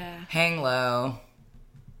 yeah. hang low,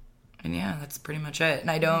 and yeah, that's pretty much it. And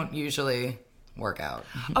I don't usually work out.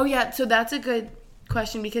 Oh yeah, so that's a good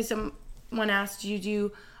question because someone asked, do you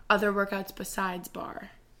do other workouts besides bar?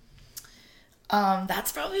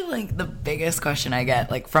 That's probably like the biggest question I get,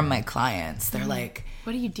 like from my clients. They're like,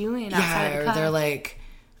 What are you doing outside of the class? they're like,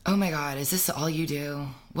 oh my God, is this all you do?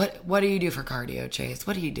 What do you do for cardio, Chase?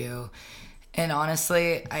 What do you do? And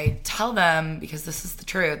honestly, I tell them, because this is the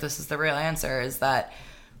truth, this is the real answer, is that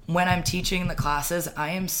when I'm teaching the classes, I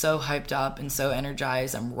am so hyped up and so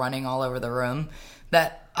energized. I'm running all over the room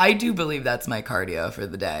that I do believe that's my cardio for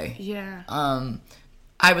the day. Yeah.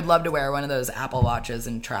 I would love to wear one of those Apple Watches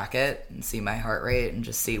and track it and see my heart rate and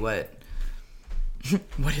just see what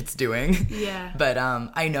it's doing. Yeah. But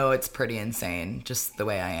I know it's pretty insane just the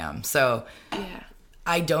way I am. So yeah.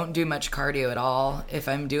 I don't do much cardio at all. If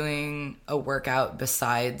I'm doing a workout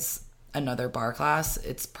besides another bar class,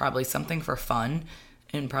 it's probably something for fun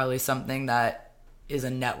and probably something that is a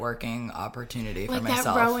networking opportunity for myself.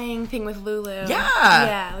 Like that rowing thing with Lulu. Yeah.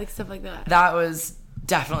 Yeah, like stuff like that. That was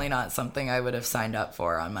definitely not something I would have signed up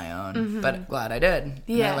for on my own, but glad I did.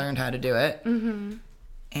 Yeah. And I learned how to do it. Mm-hmm.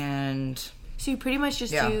 And so you pretty much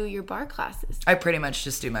just do your bar classes. I pretty much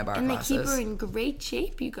just do my bar classes. And they keep her in great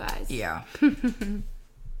shape, you guys. Yeah.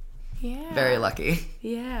 Yeah. Very lucky.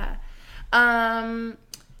 Yeah.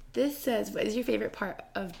 This says, what is your favorite part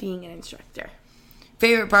of being an instructor?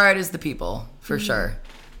 Favorite part is the people, for sure.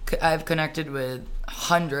 I've connected with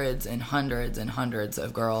hundreds and hundreds and hundreds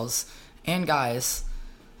of girls and guys,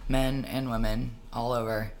 men and women, all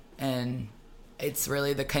over. And it's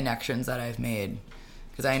really the connections that I've made.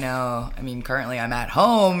 Because I know, I mean, currently I'm at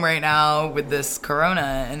home right now with this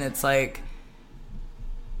corona, and it's like,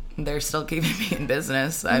 they're still keeping me in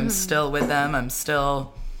business. I'm still with them. I'm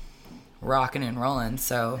still rocking and rolling.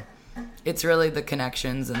 So it's really the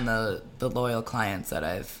connections and the loyal clients that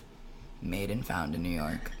I've made and found in New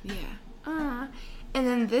York. Yeah. And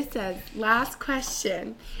then this says, last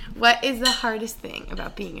question. What is the hardest thing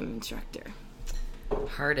about being an instructor?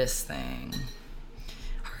 Hardest thing.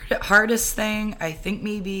 Hardest thing, I think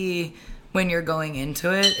maybe when you're going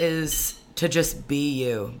into it is to just be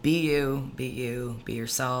you. Be you, be you, be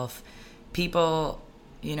yourself. People,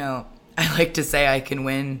 you know, I like to say I can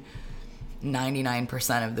win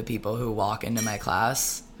 99% of the people who walk into my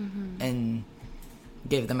class and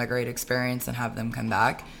give them a great experience and have them come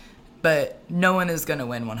back. But no one is going to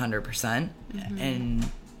win 100%.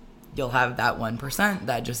 And you'll have that 1%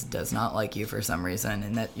 that just does not like you for some reason,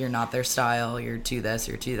 and that you're not their style, you're too this,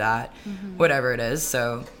 you're too that, whatever it is.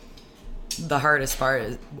 So the hardest part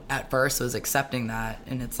is, at first, was accepting that.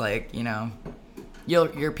 And it's like, you know,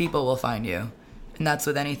 your people will find you. And that's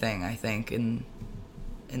with anything, I think, in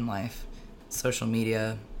life. Social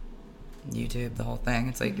media, YouTube, the whole thing.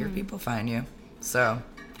 It's like your people find you. So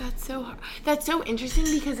that's so hard. That's so interesting,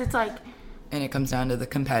 because it's like, and it comes down to the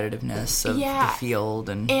competitiveness of the field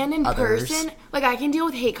and in others. person, like I can deal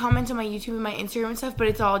with hate comments on my YouTube and my Instagram and stuff, but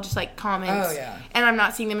it's all just like comments. Oh, yeah. And I'm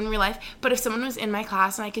not seeing them in real life. But if someone was in my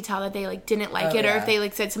class and I could tell that they like didn't like it, or if they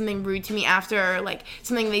like said something rude to me after, or like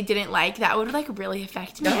something they didn't like, that would like really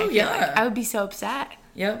affect me. I feel like I would be so upset.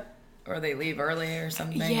 Yep. Or they leave early or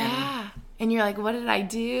something. Yeah. And you're like, what did I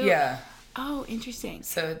do? Yeah. Oh, interesting.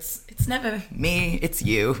 So it's never me, it's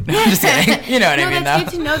you. No, I'm just kidding. You know what I mean, that's though.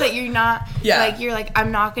 good to know that you're not, like, you're like,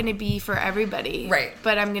 I'm not going to be for everybody. Right.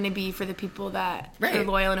 But I'm going to be for the people that are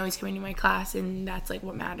loyal and always coming to my class, and that's, like,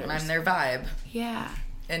 what matters. I'm their vibe. Yeah.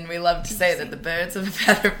 And we love to say that the birds of a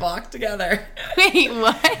feather flock together. Wait,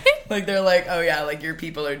 what? Like, they're like, oh, yeah, like, your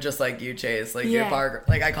people are just like you, Chase. Like, your bar,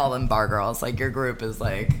 like, I call them bar girls. Like, your group is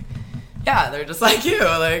like, yeah, they're just like you.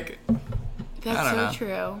 Like, that's so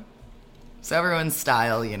true. So everyone's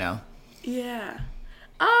style, you know. Yeah.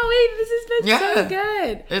 Oh, wait, this has been so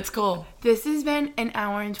good. It's cool. This has been an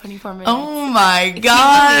hour and 24 minutes. Oh, my God.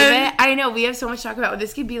 Can you believe it? I know, we have so much to talk about.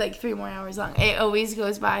 This could be like 3 more hours long. It always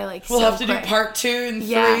goes by like we'll so have to quick. do part 2 and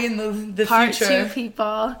 3 in the part future. Part 2,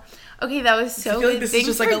 people. Okay, that was so I feel good. like this Thanks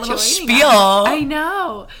is just like a little joining spiel. us. I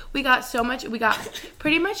know. We got so much. We got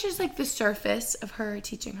pretty much just like the surface of her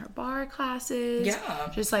teaching her bar classes.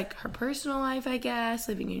 Yeah. Just like her personal life, I guess,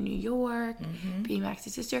 living in New York, being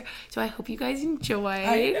Max's sister. So I hope you guys enjoyed.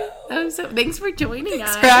 I know. Thanks for joining us.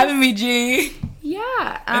 Thanks for having me, G.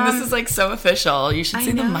 Yeah. And this is like so official. You should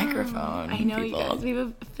see the microphone. I know, people. you guys. We have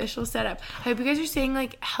an official setup. I hope you guys are staying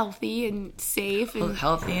like healthy and safe. And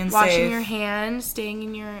washing safe. your hands, staying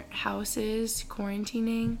in your houses,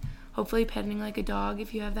 quarantining. Hopefully petting like a dog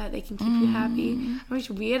if you have that. They can keep you happy. I wish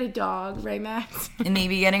we had a dog, right, Max? And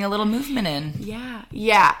maybe getting a little movement in. Yeah.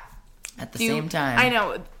 Yeah. At the same time. I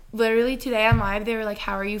know. Literally today on live, they were like,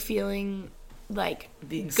 how are you feeling like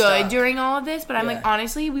being good stuck during all of this? But I'm like,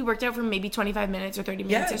 honestly, we worked out for maybe 25 minutes or 30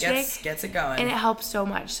 minutes yesterday. Gets it going. And it helps so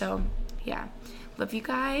much. So, yeah. Love you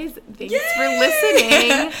guys. Thanks for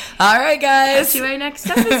listening. All right, guys. See you in our next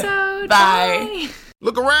episode. Bye.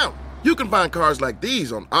 Look around. You can find cars like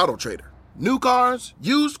these on AutoTrader. New cars,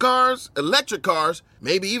 used cars, electric cars,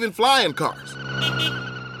 maybe even flying cars.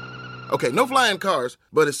 Okay, no flying cars,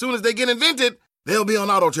 but as soon as they get invented, they'll be on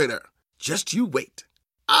AutoTrader. Just you wait.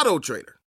 AutoTrader.